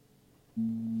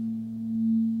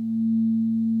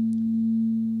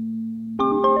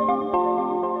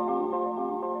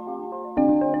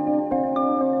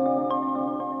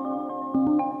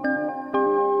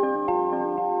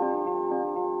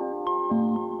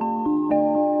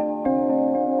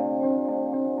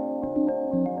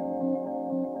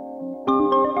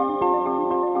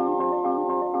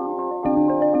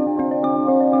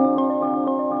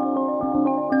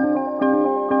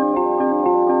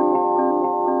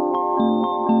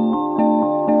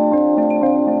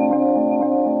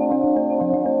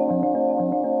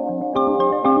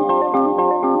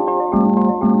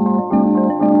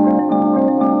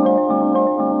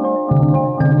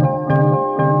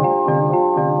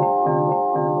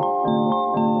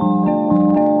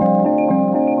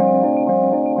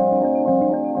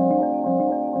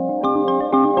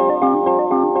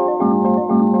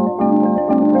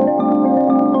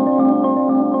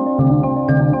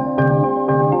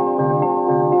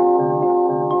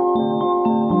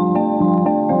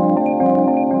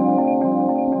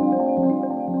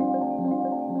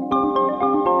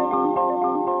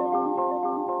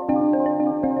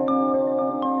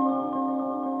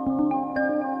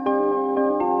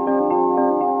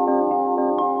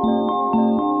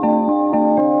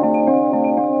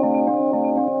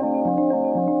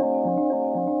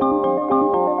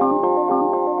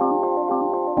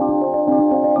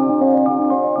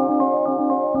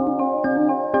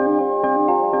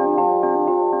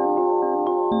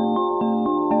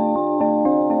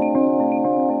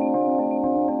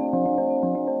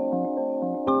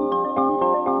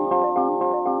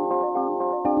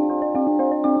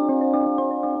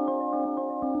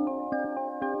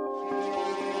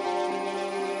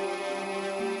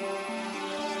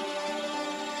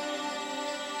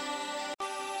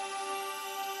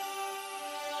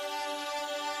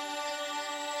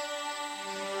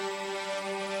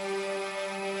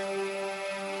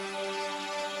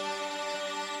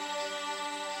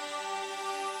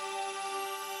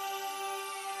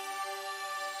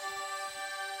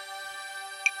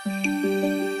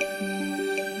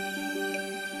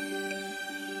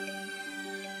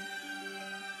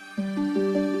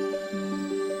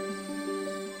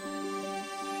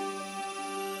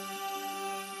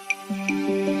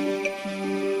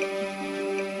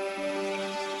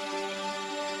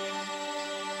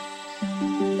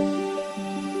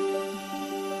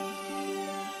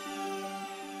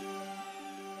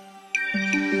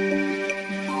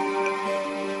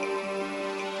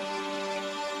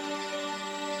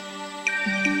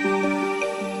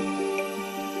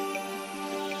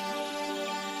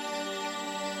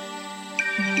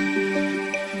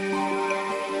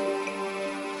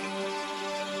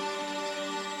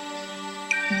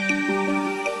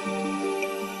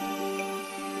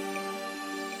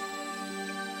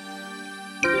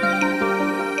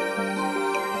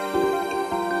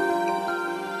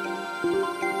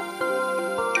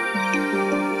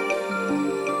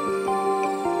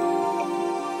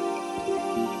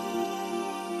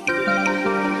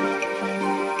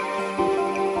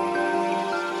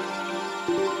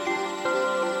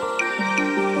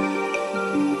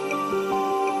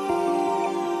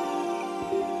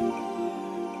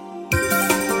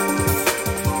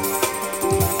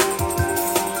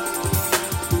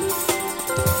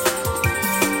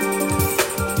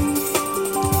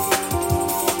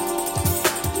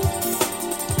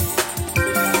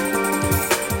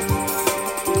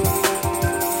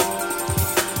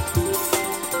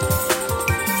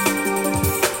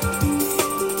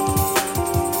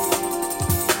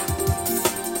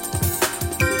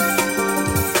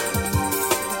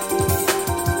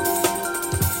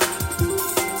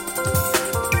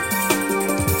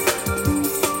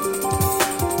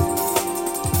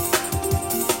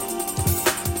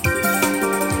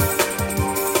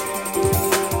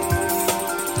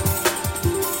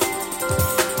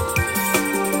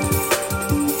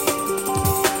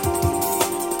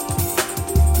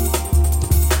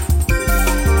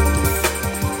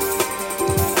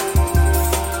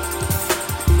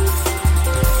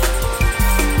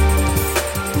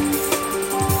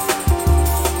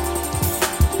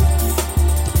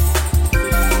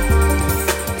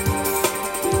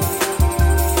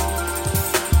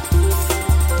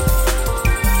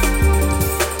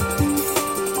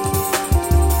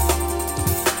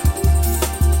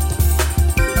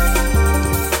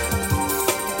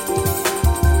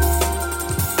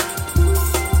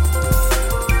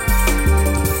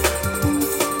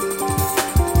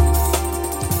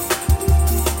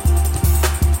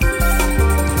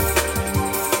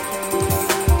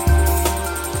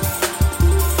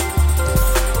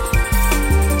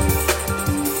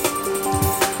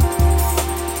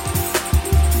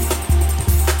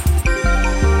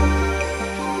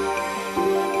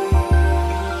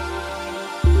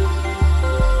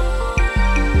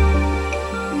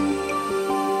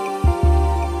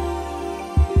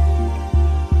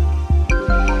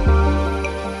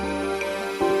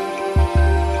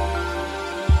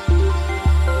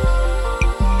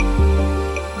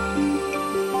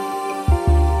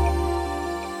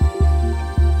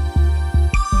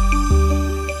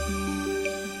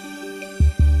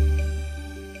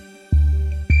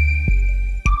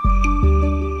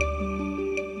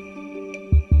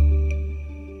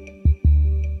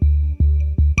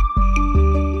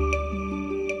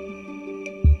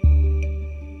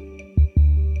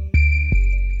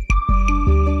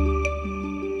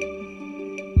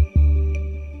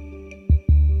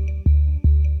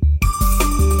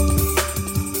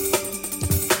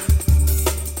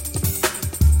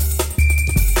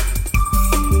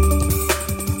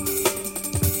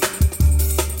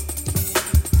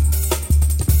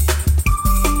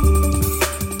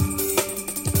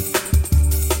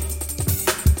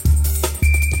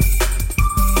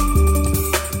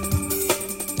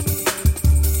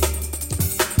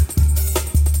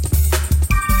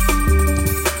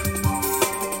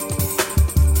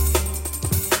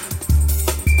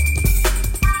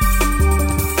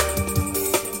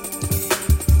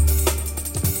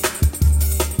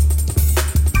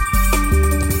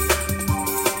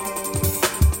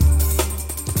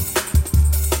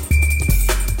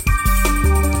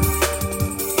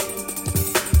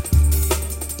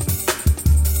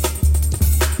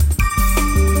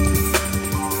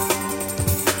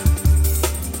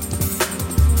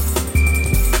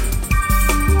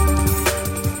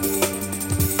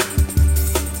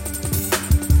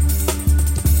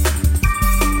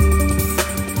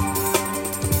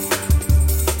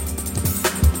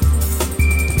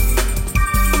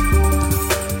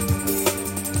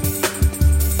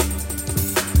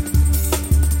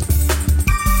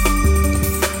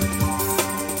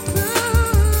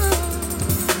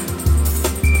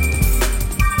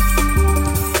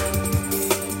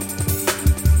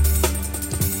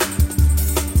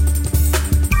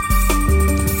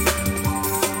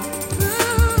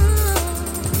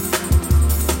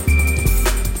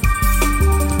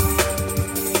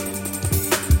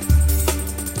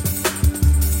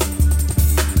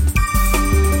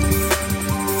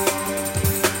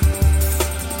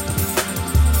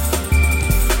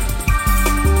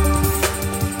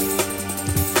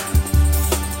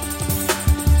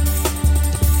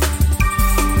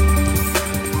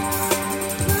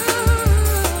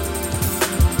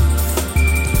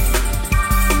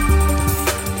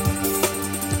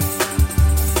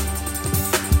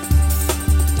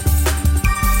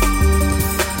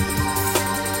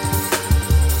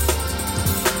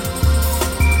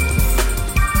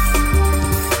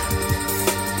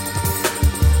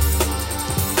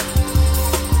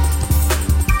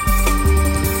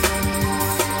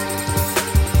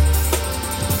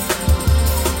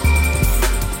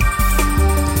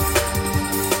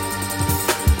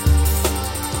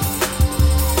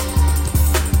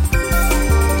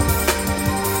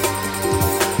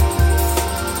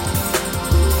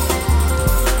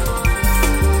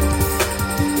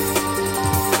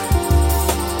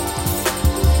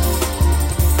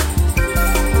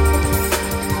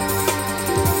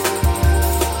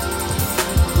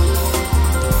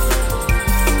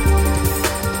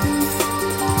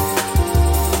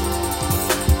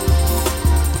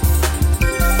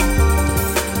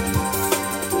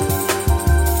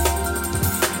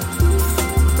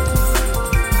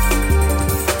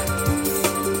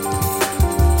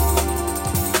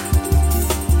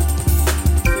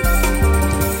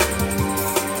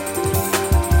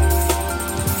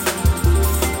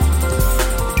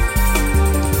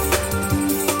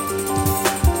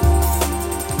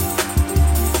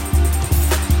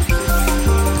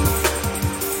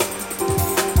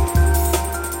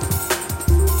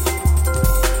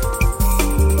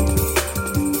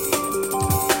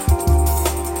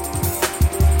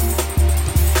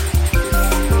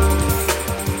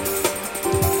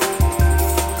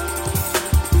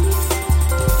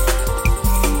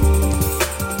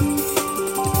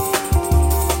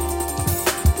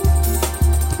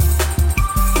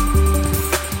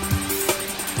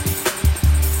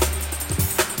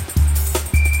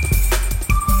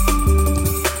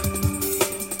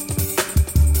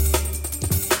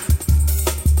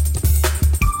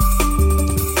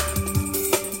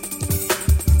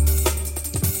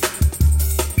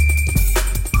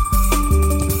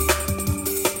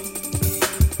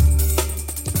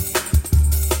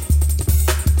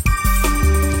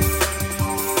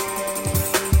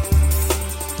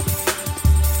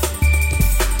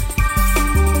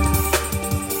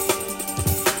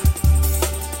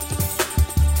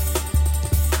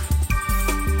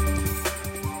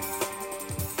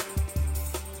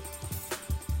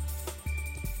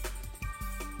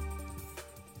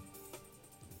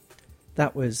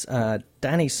 That was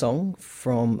Danny's song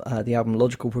from the album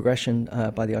Logical Progression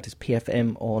by the artist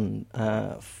PFM on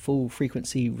Full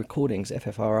Frequency Recordings,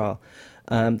 FFRR.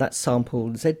 That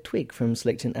sampled Z Twig from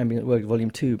Selecting Ambient World Volume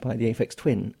 2 by the Aphex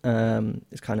Twin.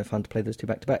 It's kind of fun to play those two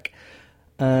back to back.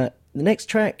 The next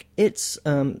track, it's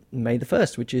May the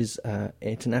 1st, which is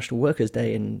International Workers'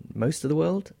 Day in most of the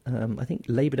world. I think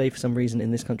Labour Day, for some reason, in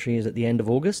this country is at the end of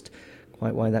August.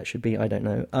 Quite why that should be, I don't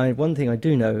know. One thing I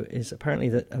do know is apparently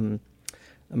that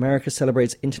America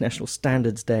celebrates International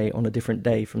Standards Day on a different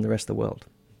day from the rest of the world.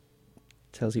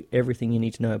 Tells you everything you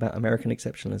need to know about American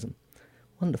exceptionalism.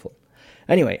 Wonderful.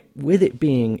 Anyway, with it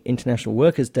being International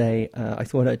Workers' Day, I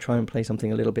thought I'd try and play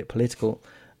something a little bit political.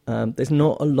 There's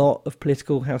not a lot of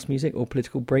political house music or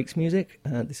political breaks music.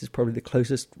 This is probably the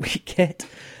closest we get.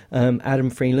 Adam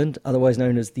Freeland, otherwise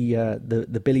known as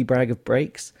the Billy Bragg of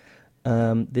breaks.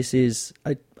 This is...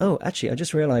 I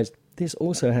just realised this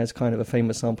also has kind of a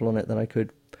famous sample on it that I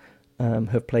could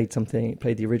have played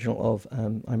the original of.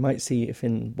 I might see if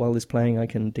while this playing I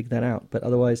can dig that out. But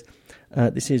otherwise,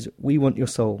 this is We Want Your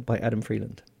Soul by Adam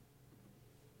Freeland.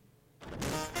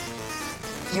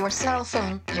 Your cell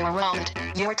phone, your wallet,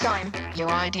 your time, your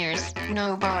ideas,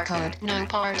 no barcode, no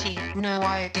party, no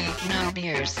ID, no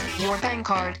beers, your bank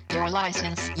card, your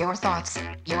license, your thoughts,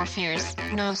 your fears,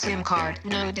 no SIM card,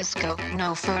 no disco,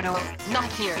 no photo, not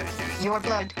here, your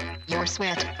blood, your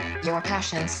sweat, your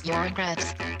passions, your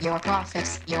regrets, your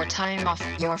profits, your time off,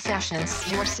 your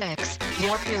fashions, your sex,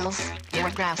 your pills, your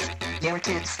grass, your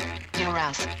tits, your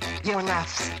ass, your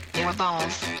laughs, your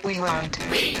balls, we want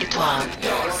it all.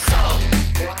 Your soul.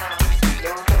 Your house,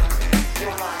 your home,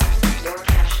 your life, your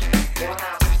cash, your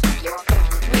house, your phone.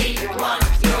 We want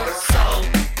your soul.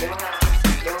 Your house,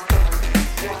 your home,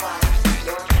 your life,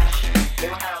 your cash,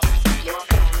 your house, your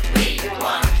phone. We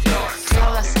want your soul.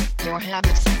 Tell us your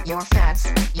habits, your fads,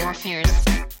 your fears.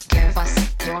 Give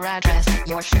us your address,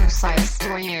 your shoe size,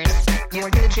 your years, your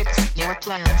digits, your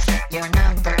plans, your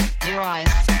number, your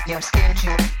eyes, your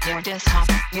schedule, your desktop,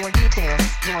 your details,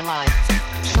 your life.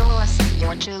 Show us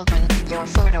your children, your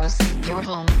photos, your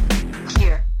home.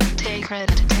 Here, take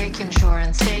credit, take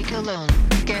insurance, take a loan.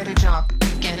 Get a job,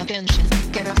 get a pension,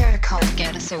 get a haircut,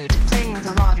 get a suit. Playing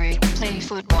the lottery, play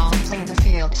football, play the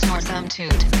field, snore some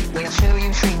toot. We'll show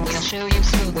you dreams, we'll show you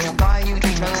food, we'll buy you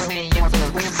drinks, throw away your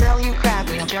blue. We'll sell you crap,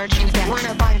 we'll charge you back.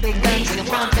 Wanna buy big guns, we'll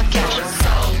front them cash. Your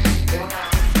soul. Your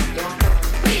house, your home.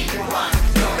 We want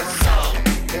your soul.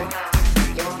 Your house,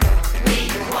 your home. We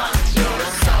want your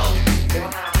soul. Your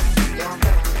house, your home.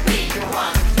 We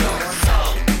want your soul.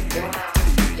 Your house,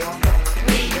 your home.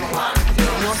 We want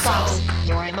your thoughts,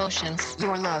 your emotions,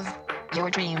 your love, your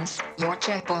dreams, your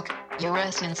checkbook, your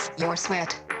essence, your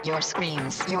sweat, your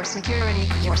screams, your security,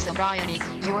 your sobriety,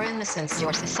 your innocence,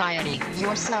 your society,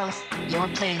 yourself, your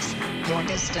place, your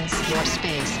distance, your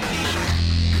space.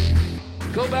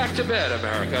 Go back to bed,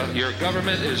 America. Your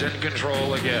government is in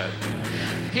control again.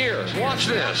 Here, watch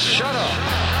this. Shut up.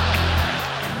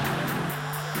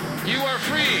 You are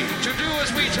free to do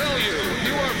as we tell you.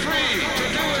 You are free to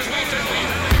do as we tell you.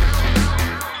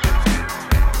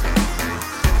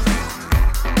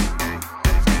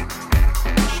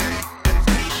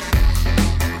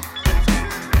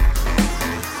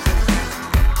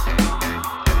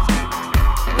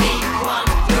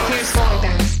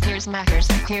 Matters.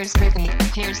 Here's Britney,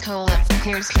 here's cola,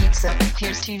 here's pizza,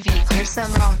 here's TV, here's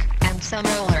some rock and some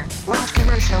roller. Watch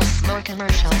commercials, more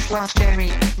commercials. Watch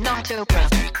Jerry, not Oprah.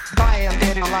 Buy a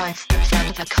better life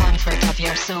from the comfort of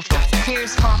your sofa.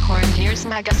 Here's popcorn, here's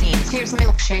magazines, here's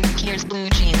milkshake, here's blue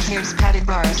jeans, here's padded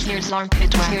bars, here's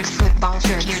armpit wax, here's football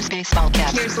shirts, here's baseball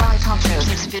caps, here's live talk shows,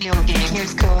 here's video games,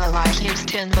 here's cola life, here's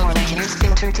tin bowling, here's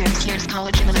filter tips, here's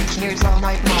college minutes, here's all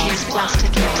night long, here's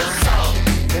plastic your soul.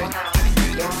 Your house.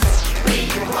 Your home. We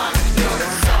want your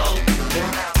soul. Your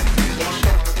house, your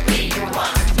home. We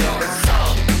want your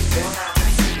soul. Your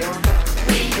house, your home.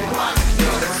 We want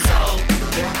your soul.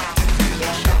 Your house, your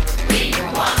home. We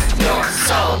want your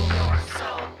soul.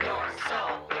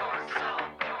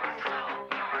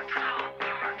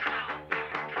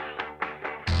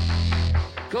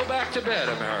 Go back to bed,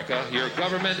 America. Your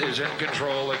government is in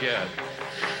control again.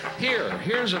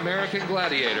 Here's American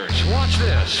Gladiators. Watch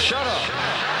this. Shut up.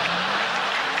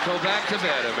 Go back to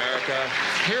bed, America.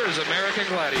 Here is American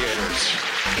Gladiators.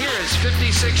 Here is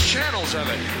 56 channels of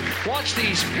it. Watch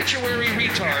these pituitary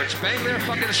retards bang their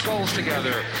fucking skulls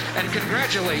together and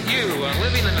congratulate you on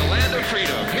living in the land of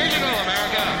freedom. Here you go,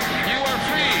 America. You are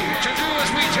free to do as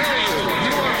we tell you.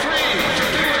 You are free to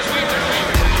do as we tell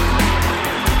you.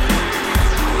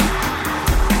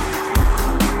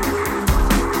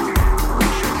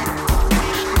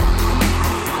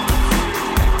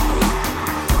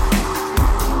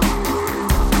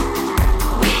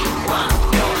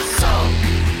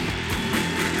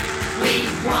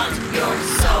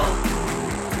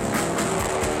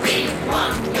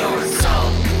 want your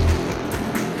soul.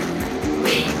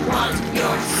 We want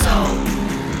your soul.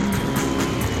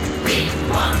 We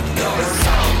want your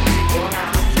soul. We want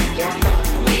your soul.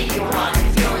 We want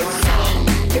your soul.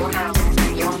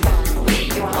 We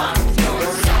want your soul. We want your soul. We want your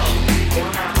soul.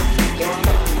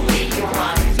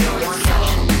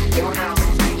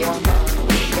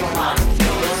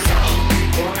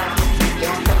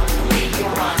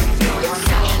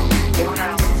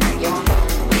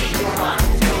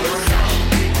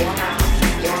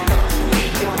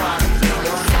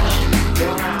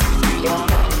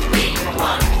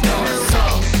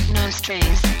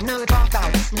 No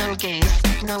dropouts, no gays,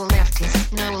 no lefties,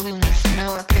 no loonies,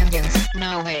 no opinions,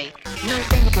 no way. No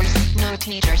thinkers, no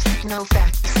teachers, no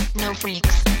facts, no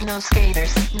freaks, no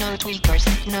skaters, no tweakers,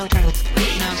 no truth,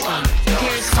 no scene.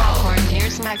 Here's popcorn,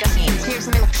 here's magazines, here's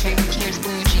milkshake, here's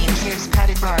blue jeans, here's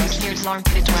padded bars, here's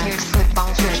armpit wax, here's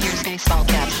football shirts, here's baseball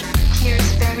caps.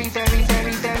 Here's very, very,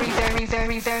 very, very, very,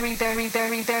 very, very, very,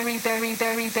 very, very, very,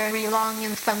 very, very long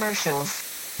infomercials.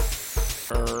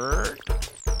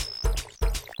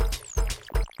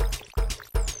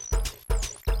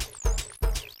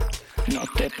 No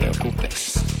te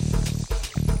preocupes.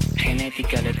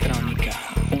 Genética electrónica,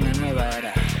 una nueva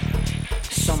era.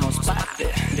 Somos parte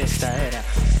de esta era.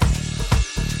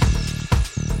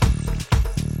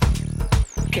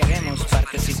 Queremos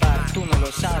participar, tú no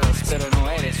lo sabes, pero no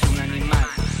eres un animal.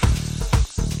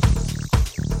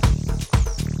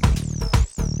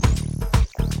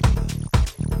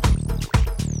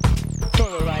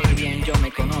 Todo va a ir bien, yo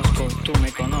me conozco, tú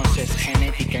me conoces.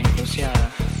 Genética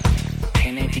incruciada.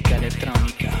 Genética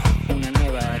electrónica, una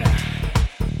nueva era.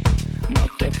 No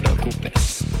te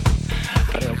preocupes.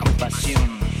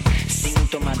 Preocupación,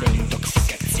 síntoma de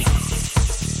intoxicación.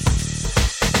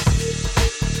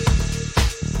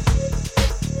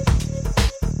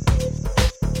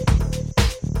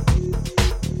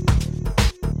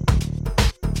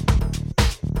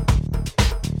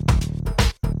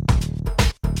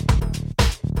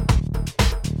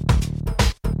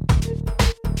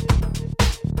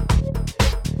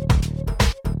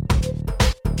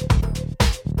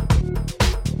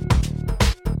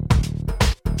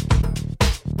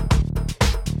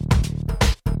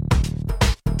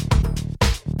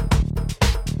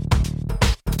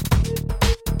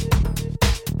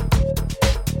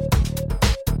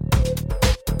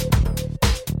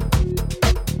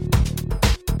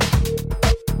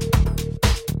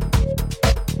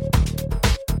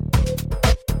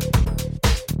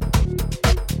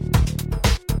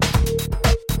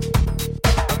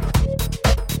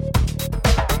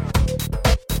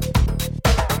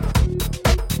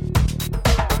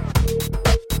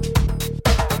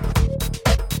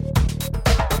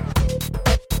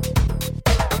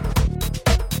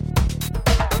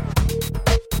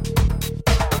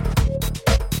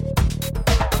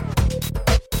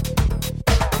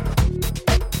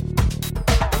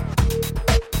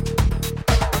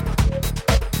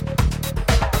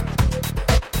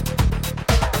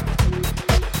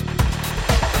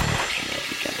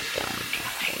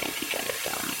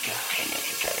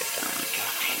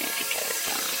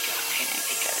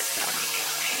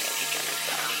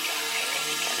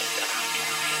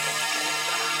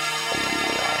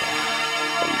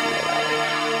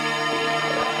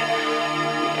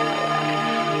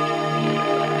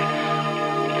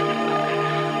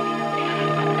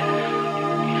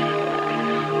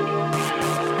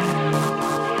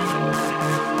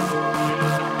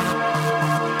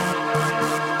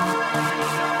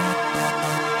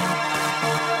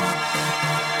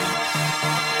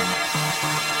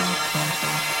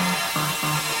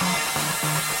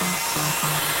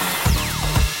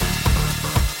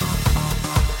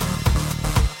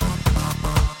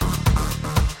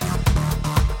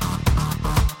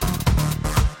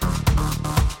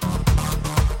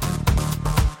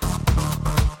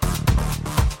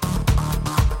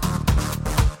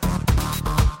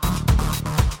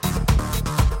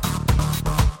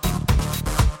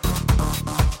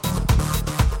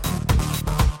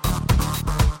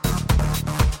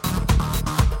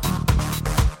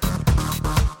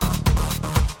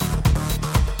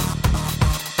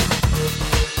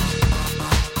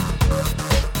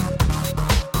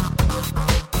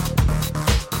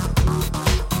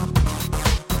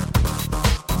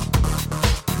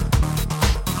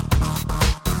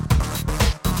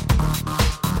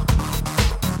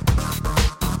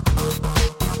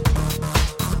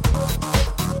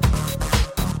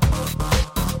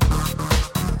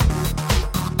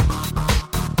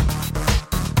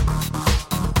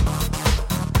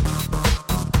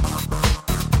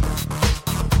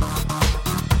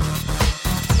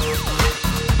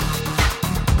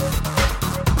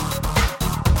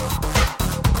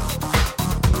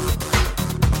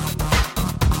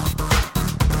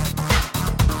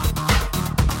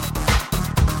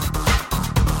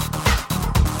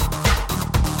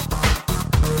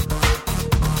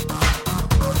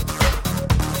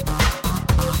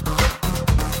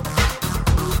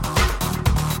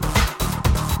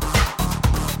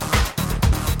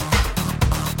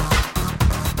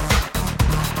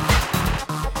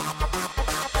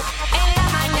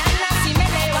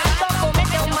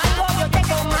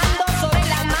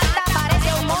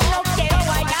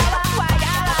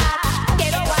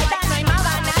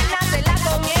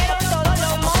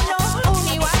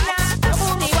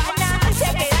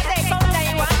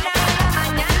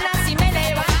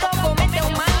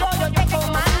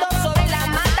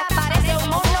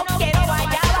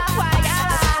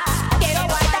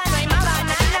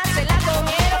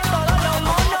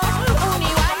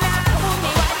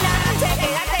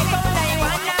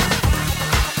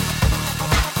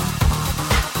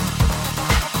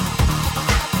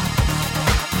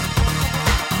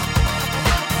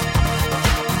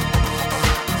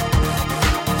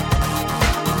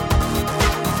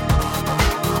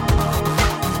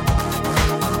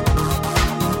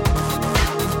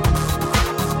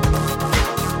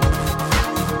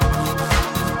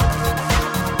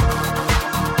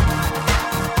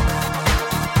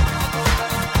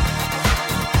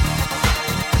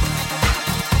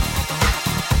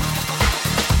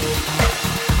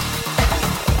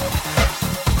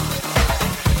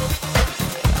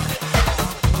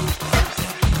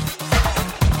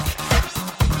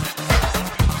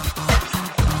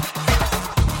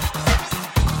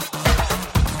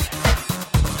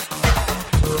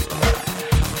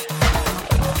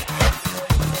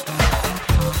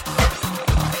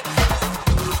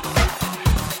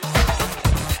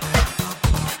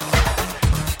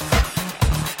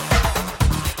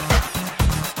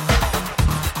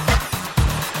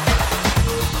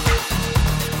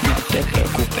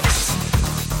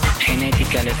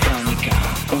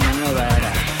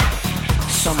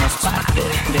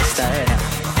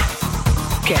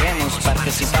 Queremos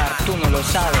participar, tú no lo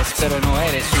sabes, pero no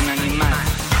eres un animal.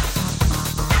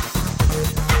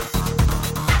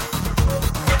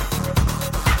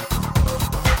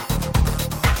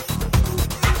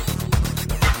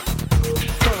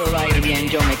 Todo va a ir bien,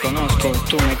 yo me conozco,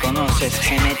 tú me conoces.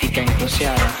 Genética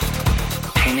encruciada,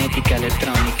 genética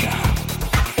electrónica,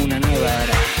 una nueva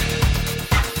era.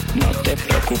 No te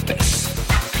preocupes,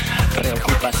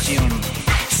 preocupación,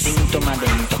 síntoma de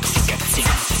intoxicación.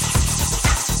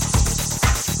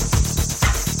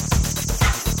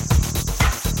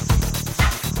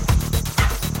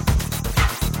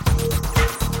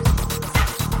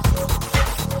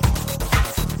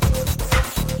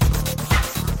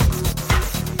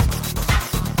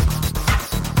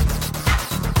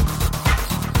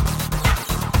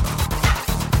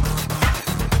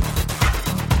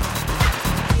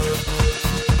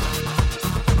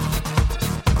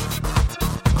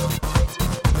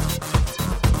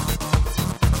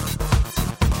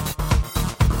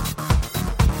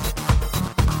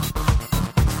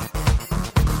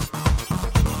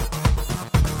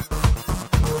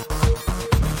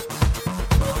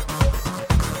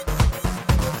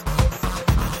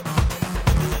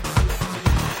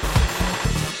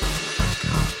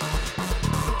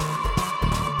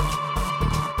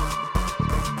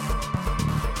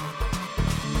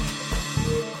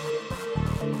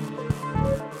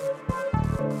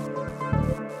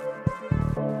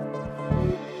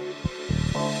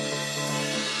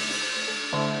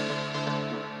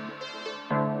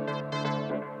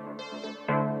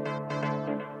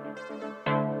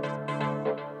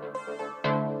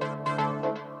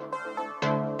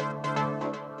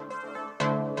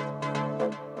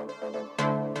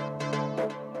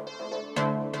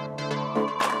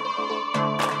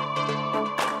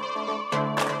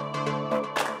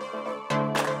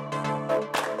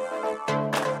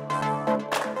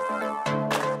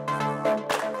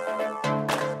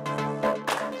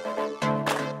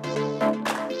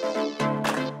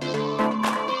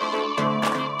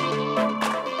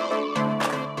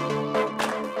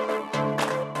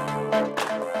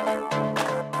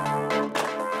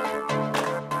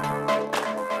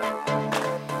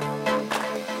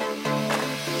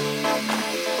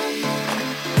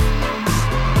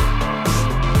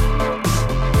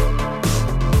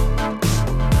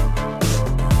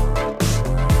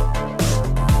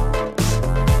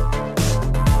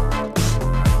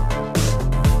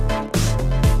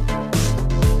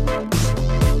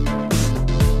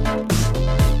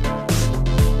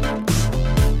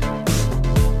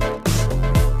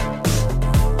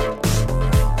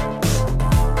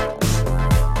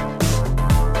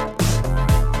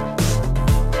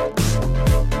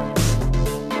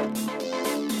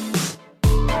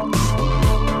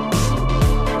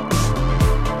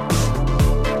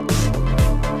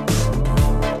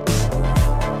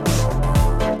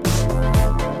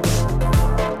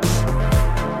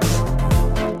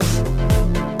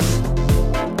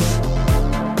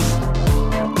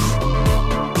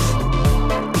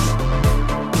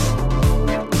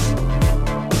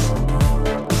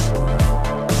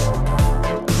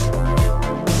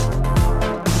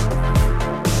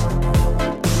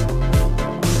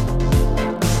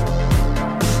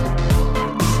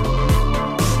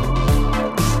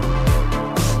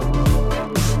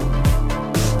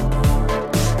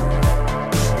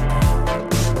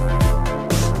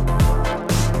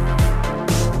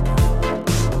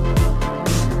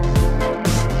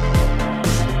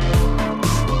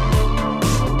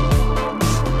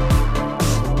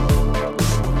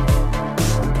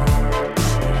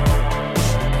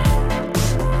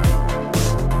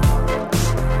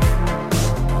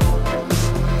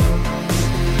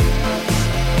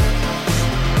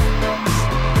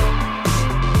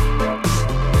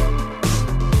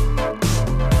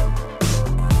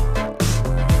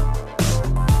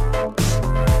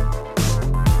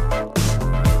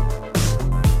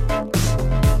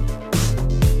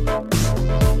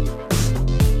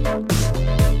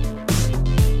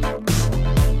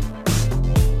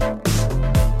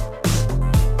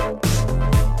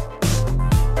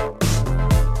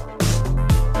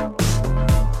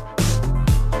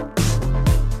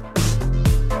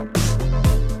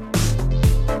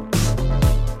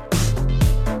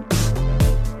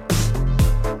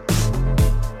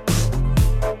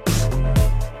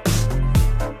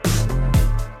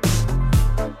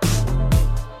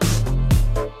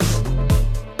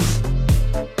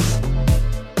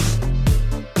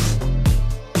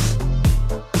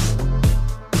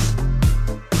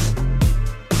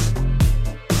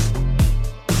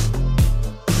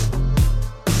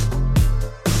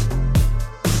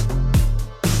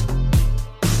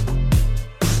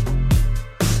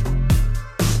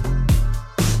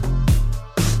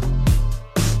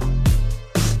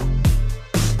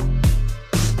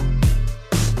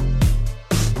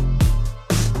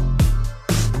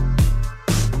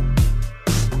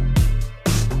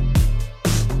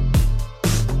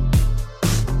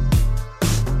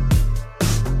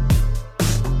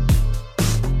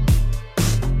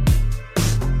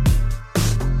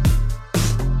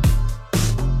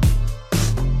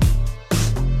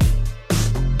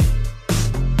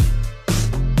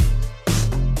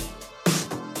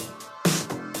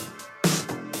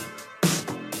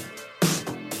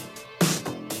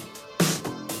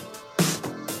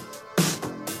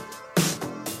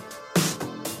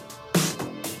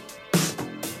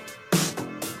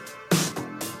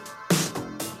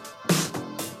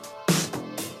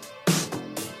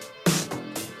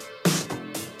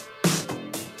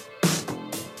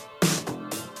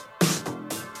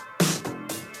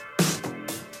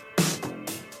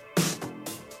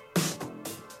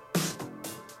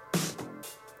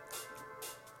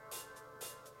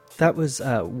 That was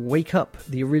Wake Up,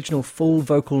 the original full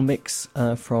vocal mix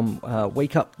from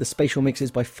Wake Up, the spatial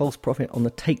mixes by False Prophet on the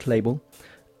Take label.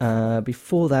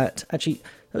 Before that, actually,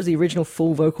 that was the original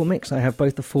full vocal mix. I have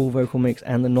both the full vocal mix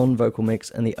and the non-vocal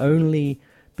mix, and the only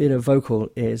bit of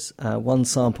vocal is one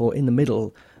sample in the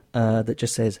middle that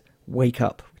just says Wake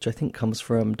Up, which I think comes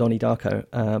from Donnie Darko.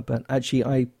 But actually,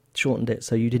 I shortened it,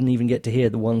 so you didn't even get to hear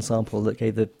the one sample that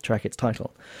gave the track its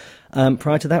title.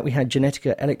 Prior to that, we had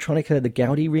Genetica Electronica, the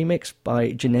Gaudi remix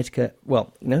by by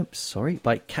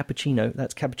Cappuccino.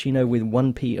 That's Cappuccino with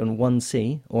 1P and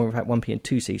 1C, or in fact 1P and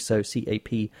 2C, so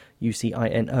Capucino,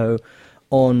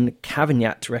 on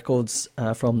Cavignat Records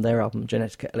from their album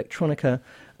Genetica Electronica.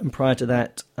 And prior to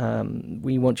that,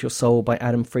 We Want Your Soul by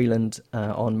Adam Freeland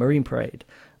on Marine Parade.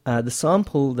 The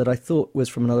sample that I thought was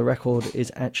from another record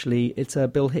is actually, it's a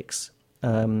Bill Hicks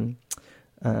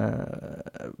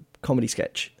comedy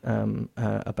sketch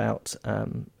about,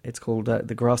 it's called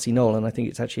The Grassy Knoll, and I think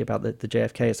it's actually about the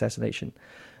JFK assassination.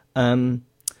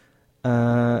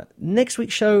 Next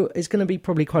week's show is going to be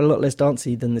probably quite a lot less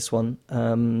dancey than this one.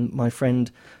 My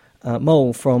friend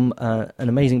Mole from an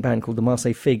amazing band called the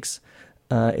Marseille Figs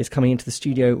is coming into the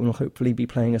studio and will hopefully be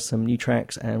playing us some new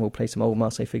tracks, and we'll play some old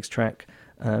Marseille Figs track.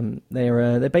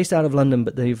 They're based out of London,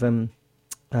 but they've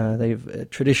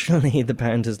traditionally, the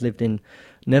band has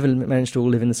never managed to all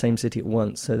live in the same city at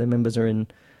once. So their members are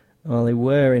they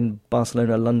were in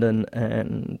Barcelona, London,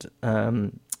 and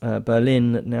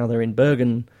Berlin. Now they're in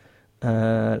Bergen,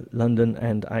 London,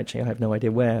 and I have no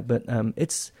idea where. But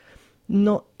it's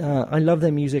not. I love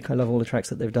their music. I love all the tracks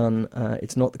that they've done.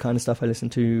 It's not the kind of stuff I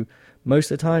listen to most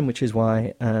of the time, which is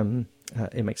why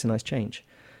it makes a nice change.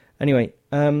 Anyway,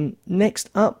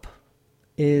 next up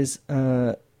is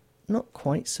not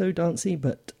quite so dancey,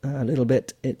 but a little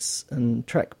bit. It's a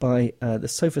track by the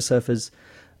Sofa Surfers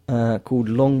called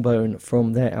Longbone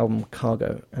from their album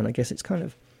Cargo. And I guess it's kind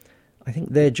of, I think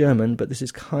they're German, but this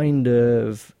is kind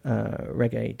of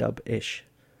reggae dub-ish.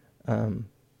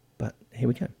 But here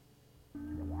we go.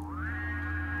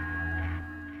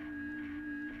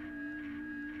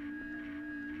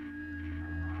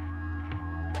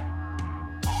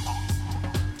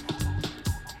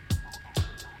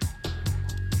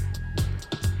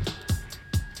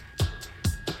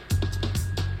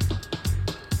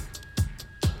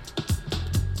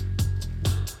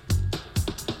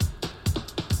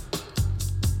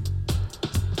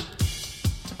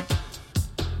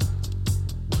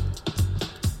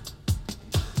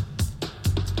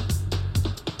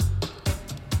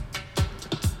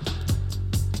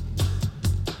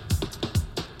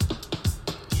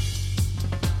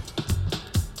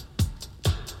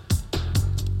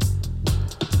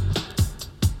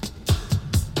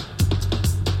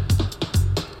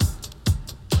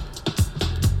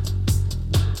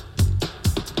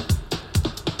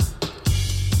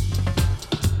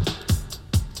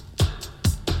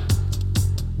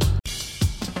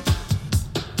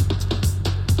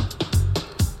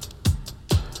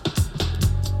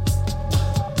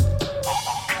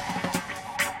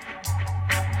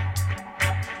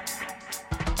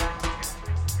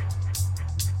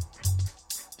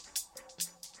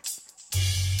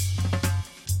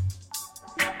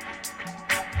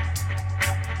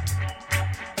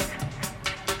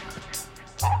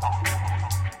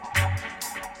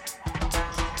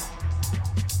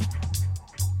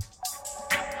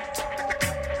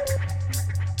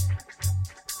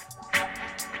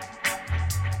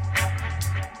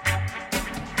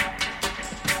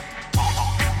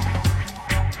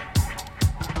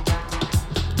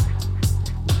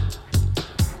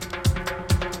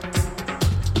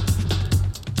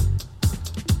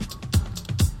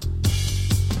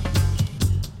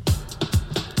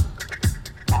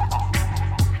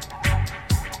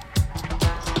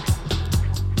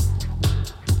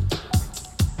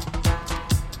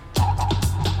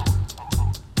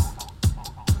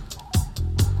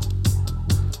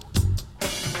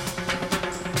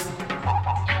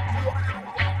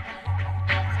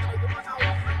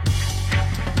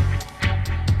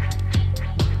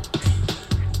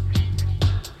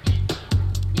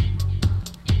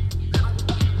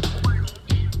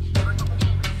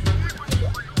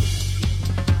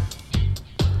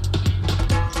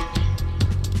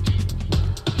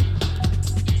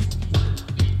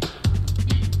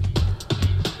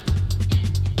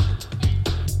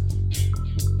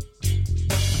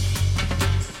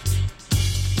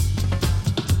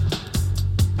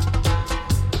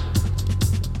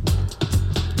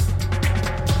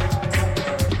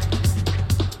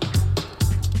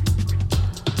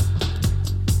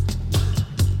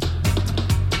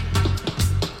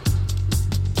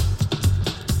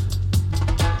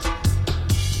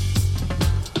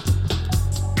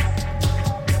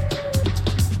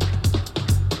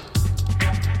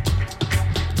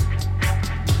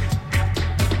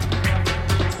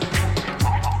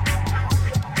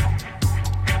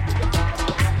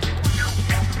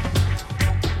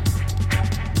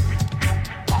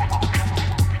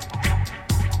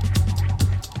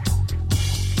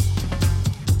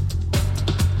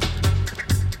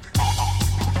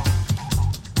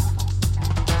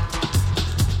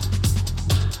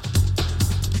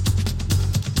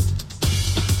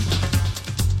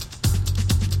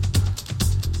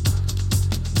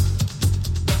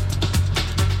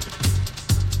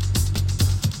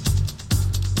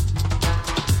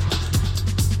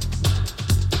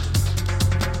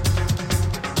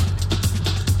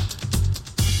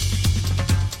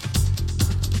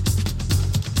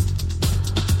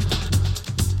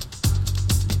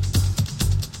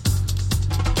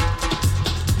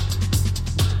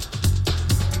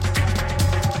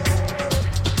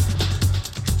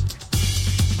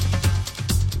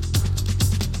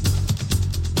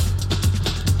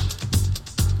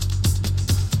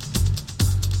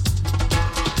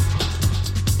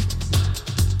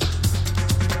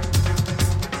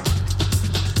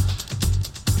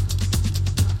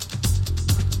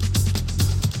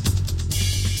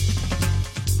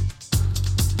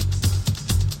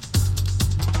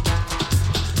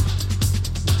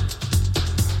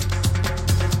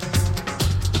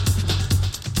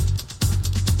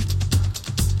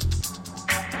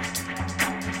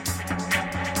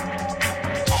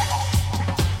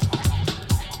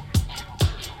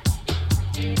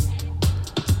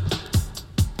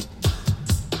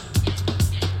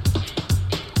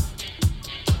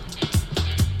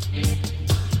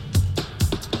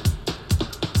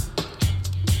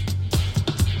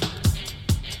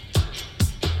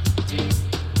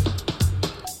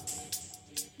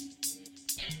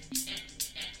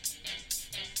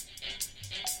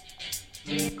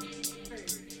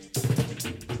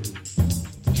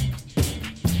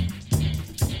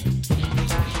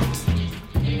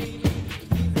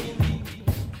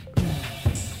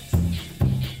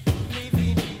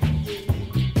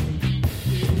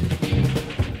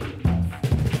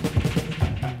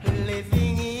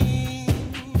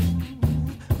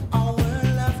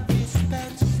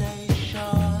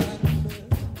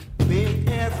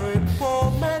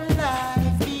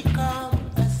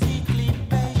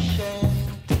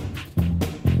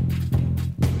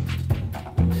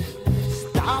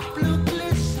 Stop, look,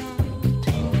 listen,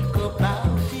 think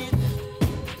about it.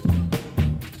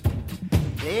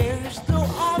 There's no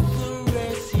other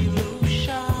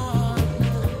resolution.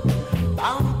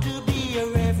 Bound to be a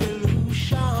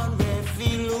revolution,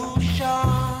 revolution.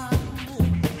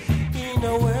 In a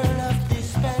world of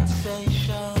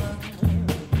dispensation.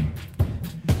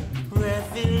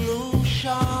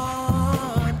 Revolution.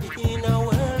 In a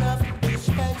world of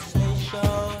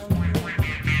dispensation.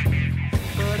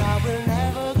 But I will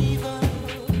never give up.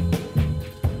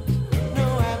 No,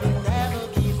 I will never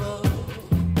give up.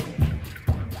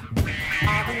 I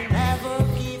will never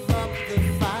give up the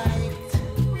fight.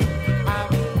 I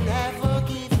will never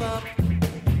give up.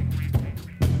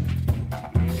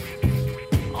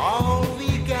 All we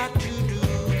got to do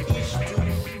is to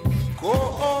go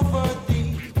over the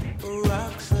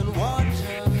rocks and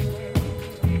water.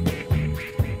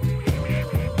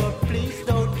 But please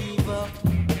don't give up.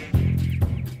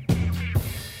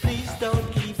 Please don't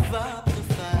give up the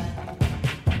fight.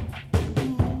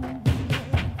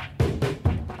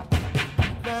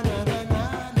 Na na na na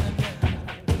na na.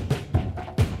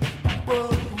 Whoa,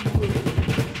 whoa.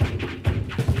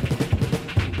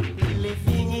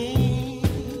 Living in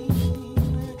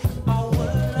a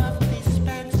world of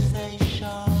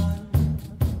dispensation,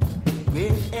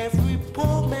 where every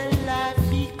poor man's life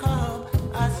become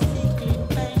a sickly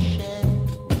patient.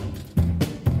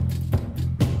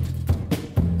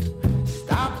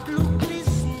 Stop, look,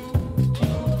 listen,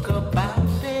 think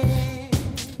about it.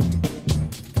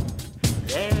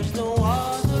 There's no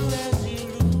other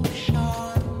resolution.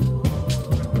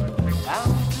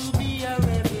 Bound to be a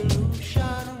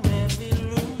revolution,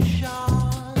 revolution.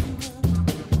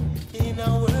 In a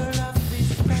world of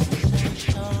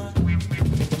dispensation.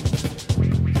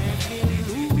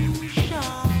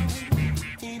 Revolution.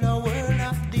 In a world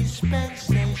of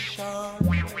dispensation.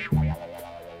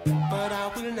 But I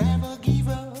will never give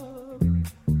up.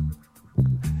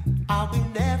 I will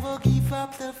never give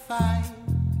up the fight.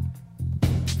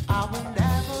 I will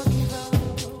never give up.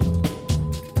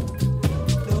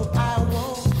 No, I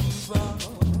won't give up.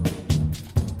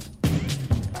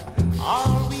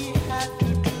 All we had to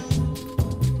do,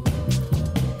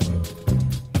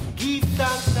 give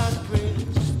thanks and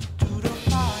praise to the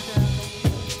Father,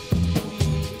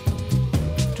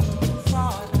 to the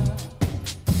Father.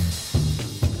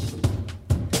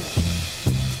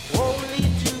 Only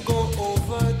to go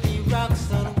over the rocks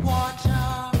and water.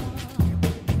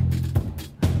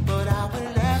 But I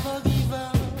will never give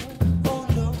up. Oh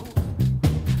no,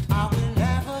 I will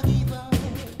never give up.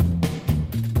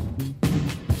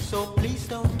 So please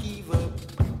don't give up.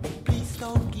 Please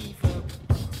don't give up.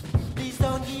 Please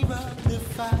don't give up the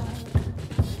fight.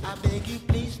 I beg you,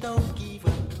 please don't give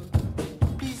up.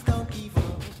 Please don't give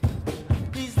up.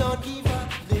 Please don't give up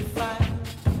the fight.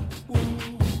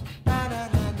 Ooh, na na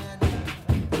na na na.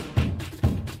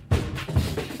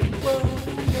 Whoa,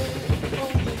 yeah,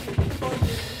 oh yeah, oh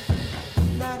yeah.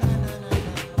 Na na na na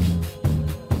na.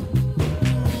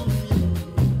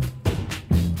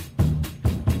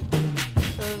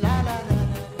 La la la la.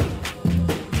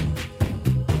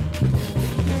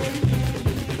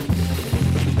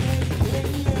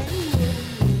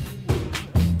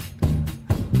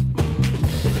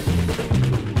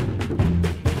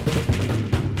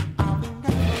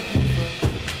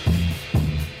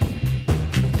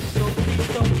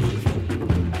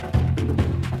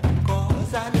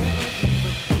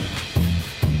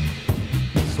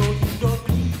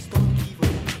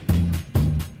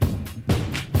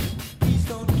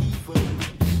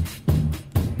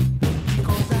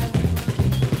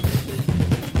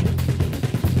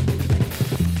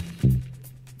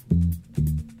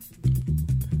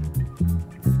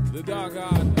 The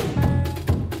doggone,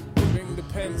 bring the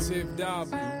pensive dub.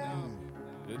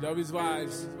 The dub is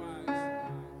wise.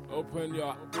 Open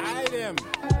your eye them.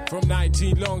 From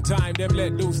 19 long time, them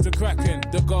let loose the kraken.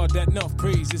 The god that enough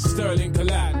praise is Sterling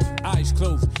Collad. Eyes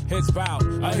closed, heads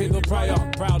bowed. I hear the prayer.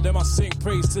 Proud them I sing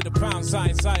praise to the pound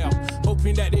sign sire.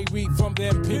 Hoping that they reap from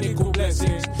them pinnacle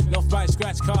blessings. Enough buy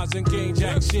scratch cards and gain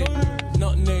jack shit.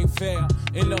 Nothing ain't fair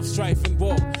in love, strife and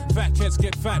war. Fat cats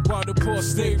get fat while the poor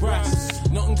stay brass.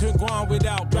 Nothing can go on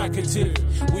without bracketing.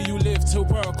 Will you live to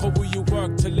work or will you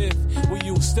work to live? Will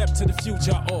you step to the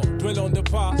future or dwell on the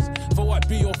past? For what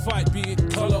be your fight, be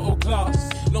it color or class?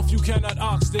 No, if you cannot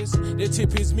ask this, the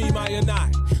tip is me, my and I.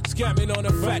 Scamming on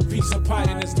a fat piece of pie,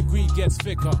 and as the greed gets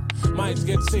thicker, minds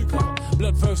get sicker.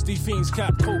 Bloodthirsty fiends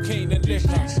cap cocaine and liquor.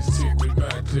 These streets is sick with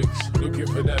mad clicks, looking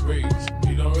for that range.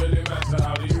 It don't really matter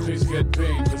how these clicks get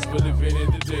paid, cause we're living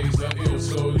in the days of ill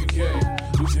soul decay.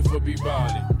 Lucifer be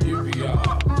ballin', here we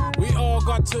are. We all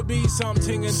got to be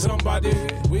something and somebody.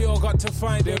 We all got to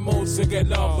find their modes to get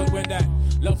love. But when that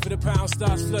love for the pound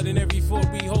starts flooding every thought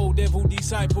we hold, devil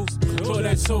disciples throw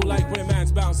that soul like when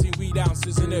man's bouncing weed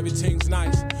ounces and everything's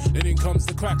nice. Then in comes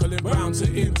the crackling brown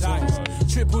to in ties.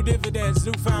 Triple dividends,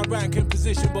 newfound rank and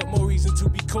position, but more reason to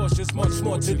be cautious, much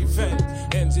more to defend.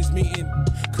 Ends is meeting,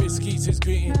 Chris Keats is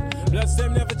greeting. Bloods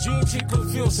them never dreamed she could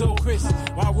feel so crisp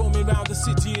while roaming round the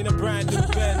city in a brand new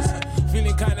Benz.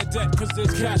 Feeling kinda dead cause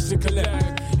there's cash to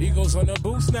collect. Ego's on a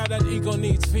boost now that ego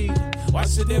needs feed.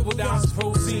 Watch the devil dance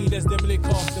proceed as them lick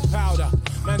off the powder.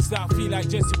 Man start feel like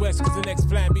Jesse West cause the next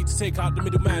plan be to take out the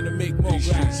middleman and make more These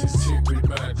grand. streets is sick with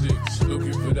mad clicks,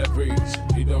 looking for that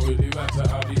range. It don't really matter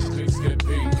how these clicks get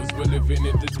paid, cause we're living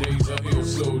in the days of ill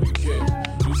soul decay.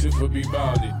 Lucifer be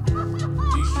ballin'.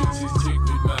 These streets is sick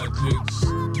with mad clicks,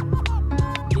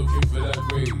 looking for that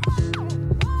range.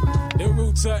 The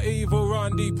roots are evil,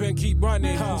 run deep and keep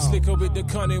running. You slicker with the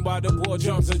cunning while the war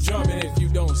drums are drumming. If you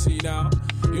don't see now,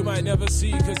 you might never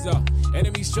see, cause the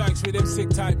enemy strikes with them sick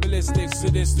type ballistic,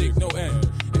 sadistic, no end.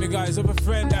 In the guise of a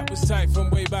friend that was tight from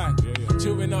way back,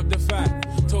 chewing up the fat,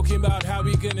 talking about how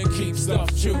we gonna keep stuff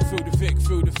true through the thick,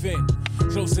 through the thin,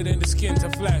 closer than the skin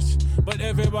to flesh. But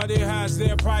everybody has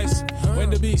their price. When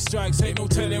the beast strikes, ain't no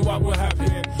telling what will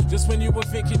happen. Just when you were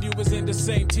thinking you was in the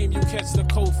same team, you catch the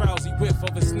cold, frowsy whiff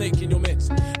of a snake in your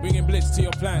midst, bringing blitz to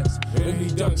your plans. When he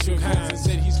done shook hands and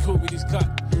said he's cool with his cut,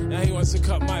 now he wants to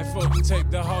cut my throat and take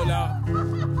the whole out.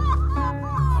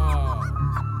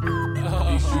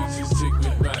 These streets is sick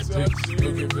with mad clicks,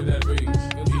 looking for that range.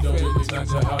 It don't really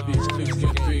matter how these clicks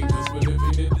get paid, cause we're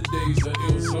living in the days of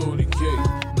ill soul decay.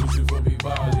 Lucifer be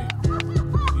ballin'.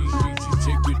 These streets is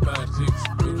sick with mad clicks,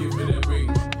 looking for that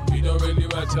range. It don't really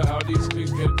matter how these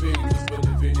clicks get paid, cause we're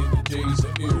living in the days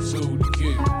of ill soul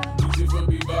decay. Lucifer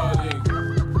be ballin'.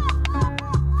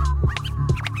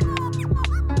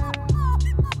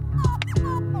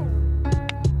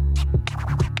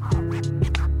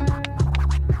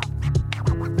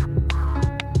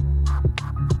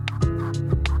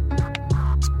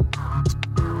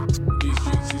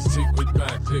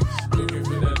 Looking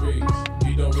for that range.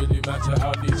 It don't really matter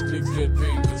how these clicks get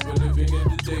paid, cause we're living in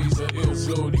the days of ill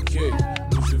soul decay.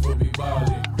 Lucifer be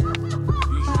ballin'.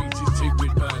 These streets is thick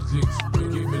with mad clicks.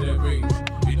 Looking for that range.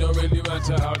 It don't really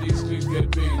matter how these clicks get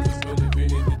paid, cause we're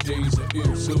living in the days of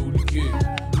ill soul decay.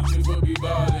 Lucifer be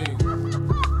ballin'.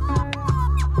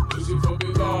 Lucifer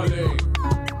be ballin'.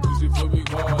 Lucifer be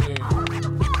ballin'.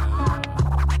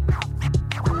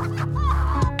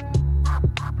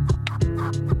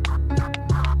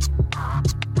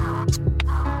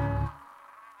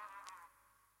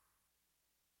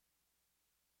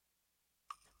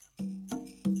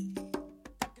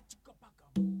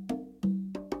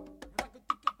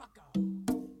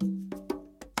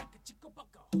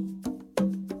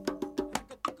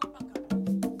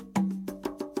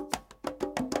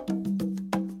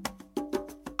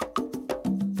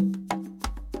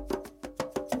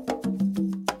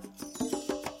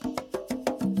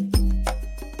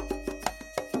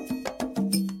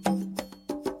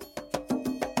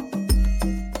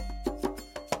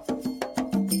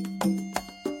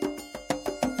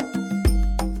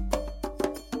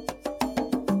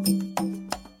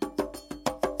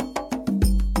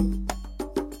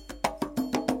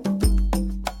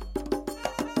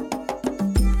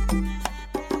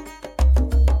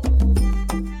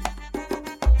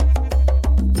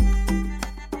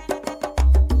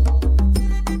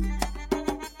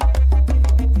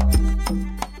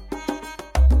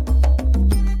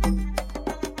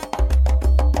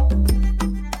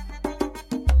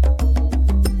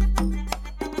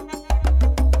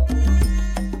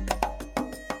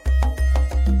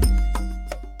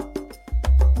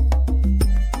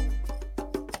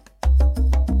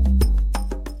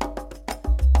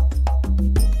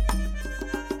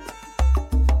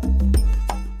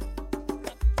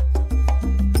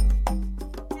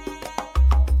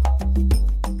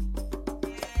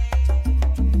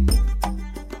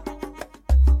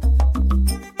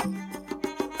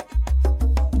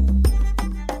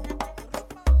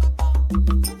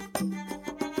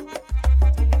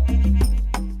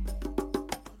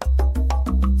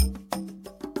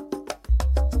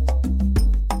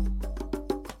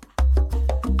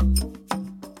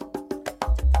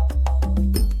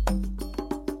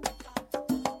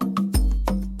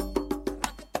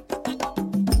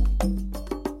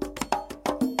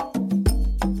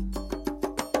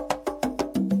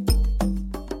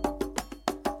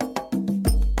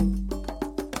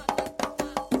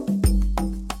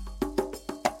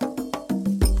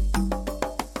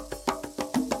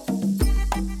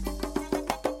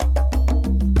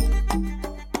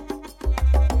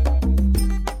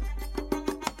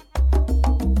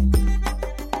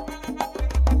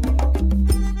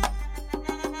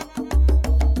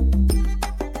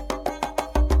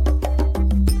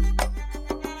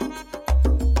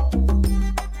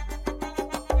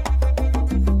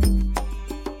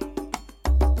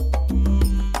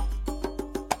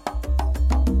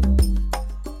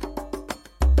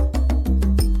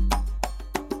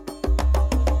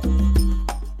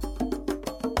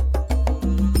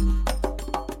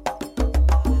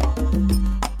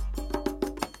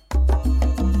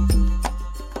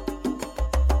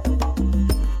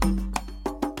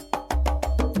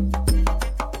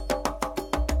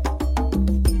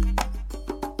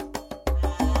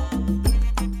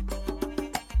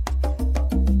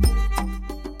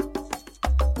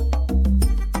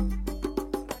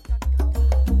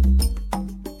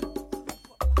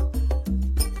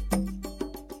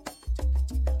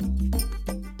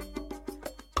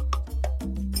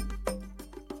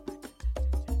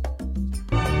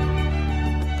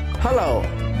 Hello,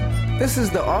 this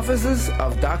is the offices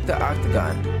of Dr.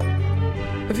 Octagon.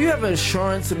 If you have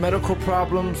insurance and medical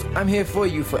problems, I'm here for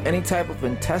you for any type of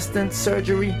intestine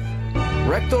surgery,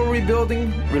 rectal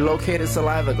rebuilding, relocated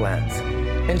saliva glands,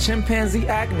 and chimpanzee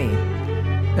acne.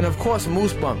 And of course,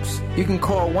 moose bumps. You can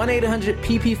call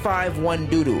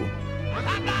 1-800-PP5-1-DOODOO.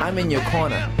 I'm in your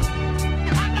corner.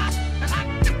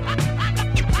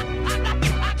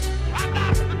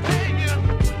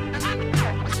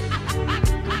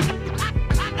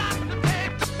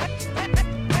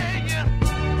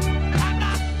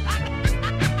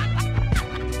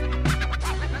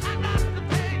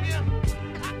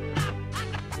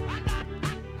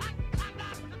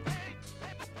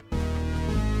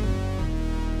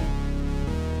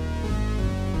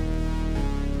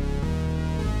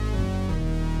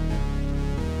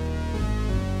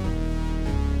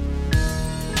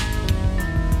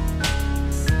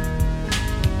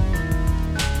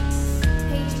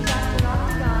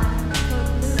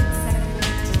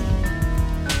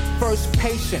 First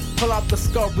patient, pull out the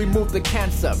skull, remove the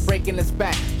cancer, breaking its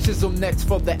back, chisel next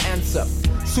for the answer.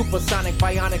 Supersonic,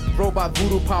 bionic, robot,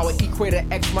 voodoo power, Equator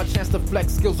X, my chance to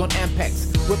flex skills on Ampex.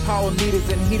 With power meters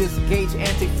and heaters, gauge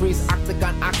antifreeze,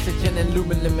 octagon, oxygen, and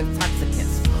aluminum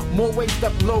intoxicants. More waste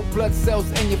up, low blood cells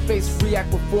in your face,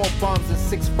 react with 4 bombs and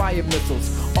 6 fire missiles.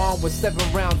 Armed with 7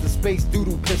 rounds of space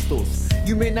doodoo pistols.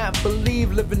 You may not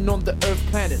believe living on the Earth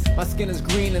planet. My skin is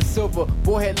green and silver,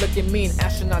 forehead looking mean.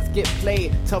 Astronauts get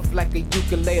played, tough like a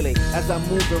ukulele. As I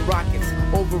move in rockets,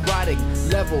 overriding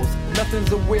levels.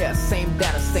 Nothing's aware, same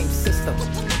data, same system.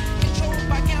 Controlled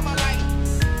by gamma light.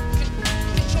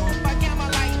 Controlled by gamma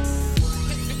light.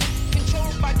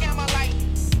 Controlled by gamma light.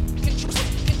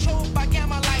 Controlled by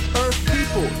gamma light. Earth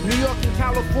people, New York and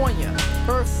California.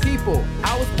 Earth people,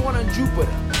 I was born on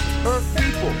Jupiter. Earth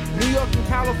people, New York and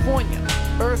California.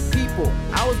 Earth people,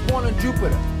 I was born on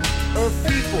Jupiter. Earth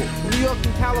people, New York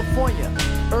and California.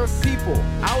 Earth people,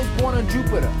 I was born on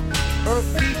Jupiter.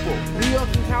 Earth people, New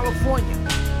York and California.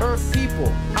 Earth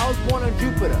people, I was born on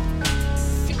Jupiter.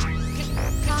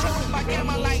 Controlled by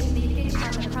gamma light.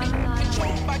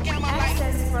 Controlled by gamma light.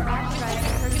 Access for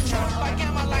authorized personnel. Controlled by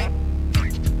gamma light.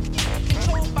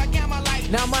 Controlled by gamma light.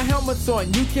 Now my helmet's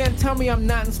on. You can't tell me I'm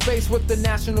not in space with the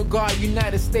National Guard,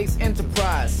 United States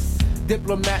Enterprise.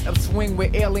 Diplomat of swing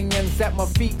with aliens at my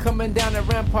feet, coming down a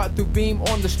rampart through beam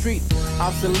on the street.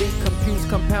 Obsolete, confused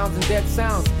compounds and dead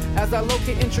sounds as I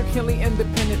locate intricately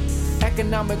independent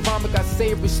economic vomit. I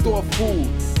save, restore food.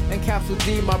 And Capsule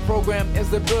D, my program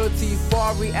is ability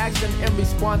for reaction in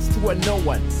response to a no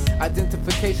one.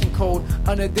 Identification code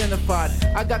unidentified.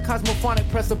 I got cosmophonic,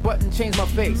 press a button, change my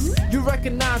face. You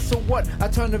recognize, so what? I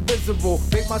turn invisible,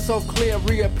 make myself clear,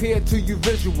 reappear to you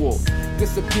visual.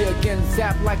 Disappear again,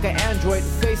 zap like an android.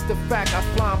 Face the fact, I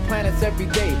fly on planets every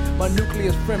day. My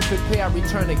nucleus friend prepare, I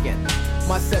return again.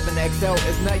 My 7XL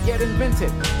is not yet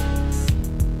invented.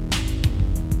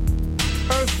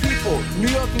 Earth people, New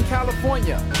York and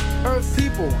California. Earth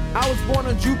people, I was born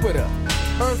on Jupiter.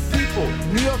 Earth people,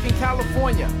 New York and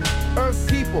California. Earth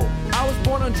people, I was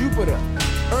born on Jupiter.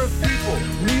 Earth people,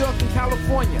 New York and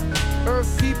California.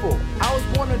 Earth people, I was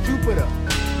born on Jupiter.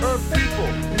 Earth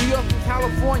people, New York and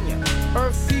California.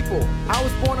 Earth people, I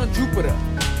was born on Jupiter.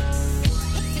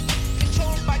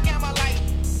 Controlled by gamma light.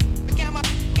 Gamma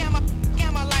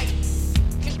light.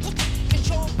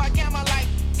 Controlled by gamma light.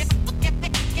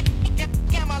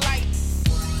 Gamma light.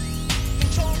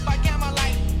 Controlled by gamma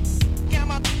light.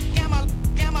 Gamma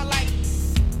light.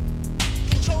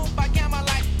 Controlled by gamma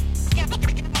light.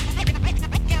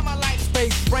 Gamma light.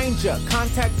 Space Ranger,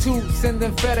 contact 2,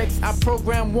 sending FedEx. I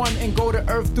program 1 and go to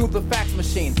Earth through the fax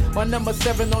machine. My number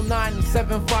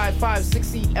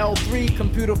 709-755-6EL3,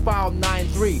 computer file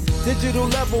 93. Digital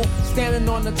level, standing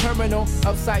on the terminal,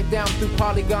 upside down through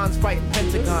polygons, fighting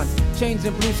pentagons.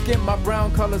 Changing blue skin, my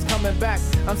brown colors coming back.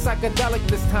 I'm psychedelic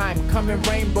this time, coming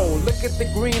rainbow. Look at the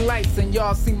green lights and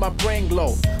y'all see my brain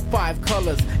glow. 5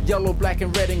 colors, yellow, black,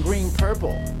 and red, and green,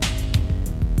 purple.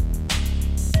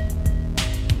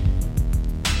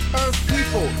 Earth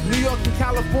people, New York and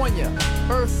California.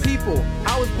 Earth people,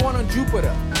 I was born on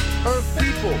Jupiter. Earth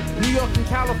people, New York and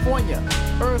California.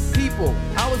 Earth people,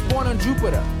 I was born on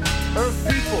Jupiter. Earth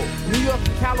people, New York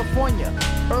and California.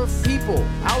 Earth people,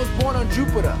 I was born on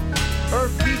Jupiter.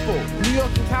 Earth people, New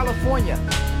York and California.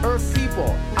 Earth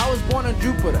people, I was born on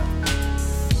Jupiter.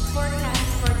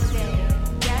 Forecast for today.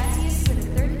 Gas use with a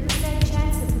 30%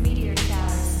 chance of meteor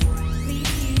showers. Please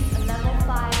use a level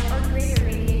 5 or greater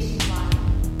radiation block.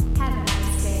 Have a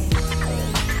nice day.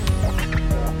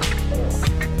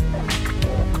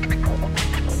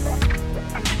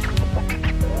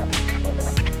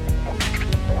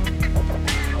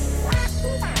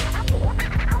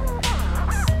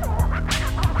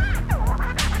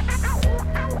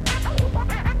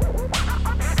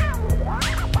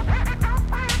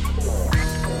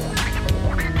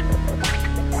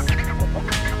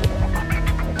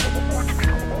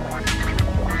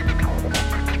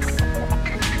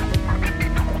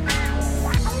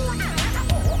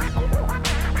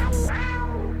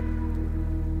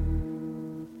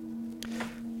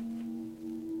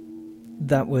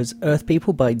 That was Earth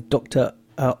People by Dr.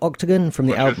 Octagon from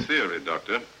the What's album... your theory,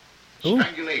 Doctor? Ooh.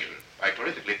 Strangulation by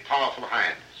terrifically powerful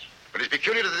hands. But it's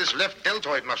peculiar that this left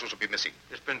deltoid muscle should be missing.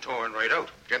 It's been torn right out.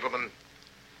 Gentlemen,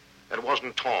 that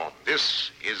wasn't torn.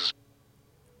 This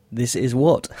is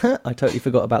what? I totally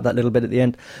forgot about that little bit at the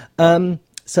end.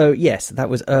 So, yes, that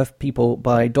was Earth People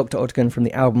by Dr. Octagon from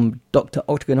the album Dr.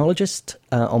 Octagonologist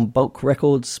on Bulk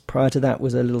Records. Prior to that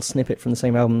was a little snippet from the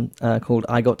same album called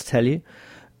I Got to Tell You.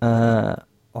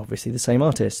 Obviously the same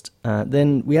artist.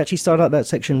 Then we actually started out that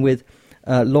section with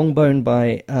Longbone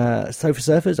by Sofa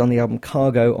Surfers on the album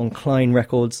Cargo on Klein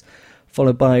Records,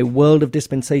 followed by World of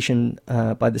Dispensation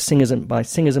by Singers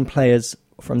and Players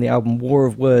from the album War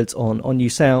of Words on You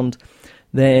Sound.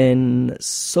 Then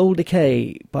Soul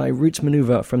Decay by Roots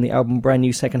Maneuver from the album Brand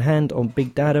New Second Hand on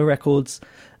Big Dada Records.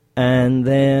 And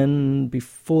then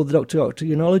before the Dr.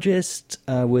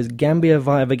 Octagonologist was Gambia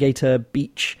via Vegeta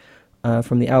Beach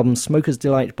from the album Smoker's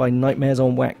Delight by Nightmares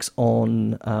on Wax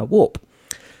on Warp.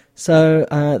 So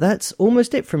that's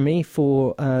almost it from me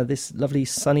for this lovely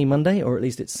sunny Monday, or at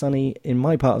least it's sunny in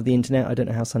my part of the internet. I don't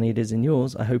know how sunny it is in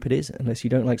yours. I hope it is, unless you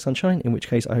don't like sunshine, in which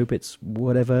case I hope it's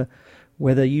whatever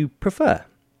weather you prefer.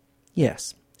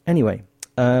 Yes. Anyway,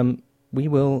 we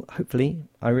will hopefully,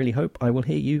 I really hope, I will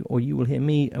hear you or you will hear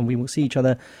me, and we will see each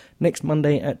other next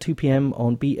Monday at 2 p.m.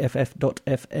 on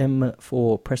BFF.fm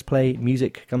for Press Play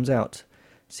Music Comes Out.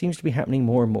 Seems to be happening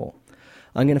more and more.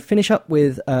 I'm going to finish up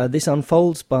with This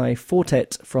Unfolds by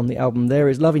Fortet from the album There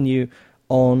Is Loving You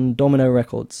on Domino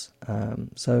Records.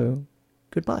 So,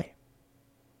 goodbye.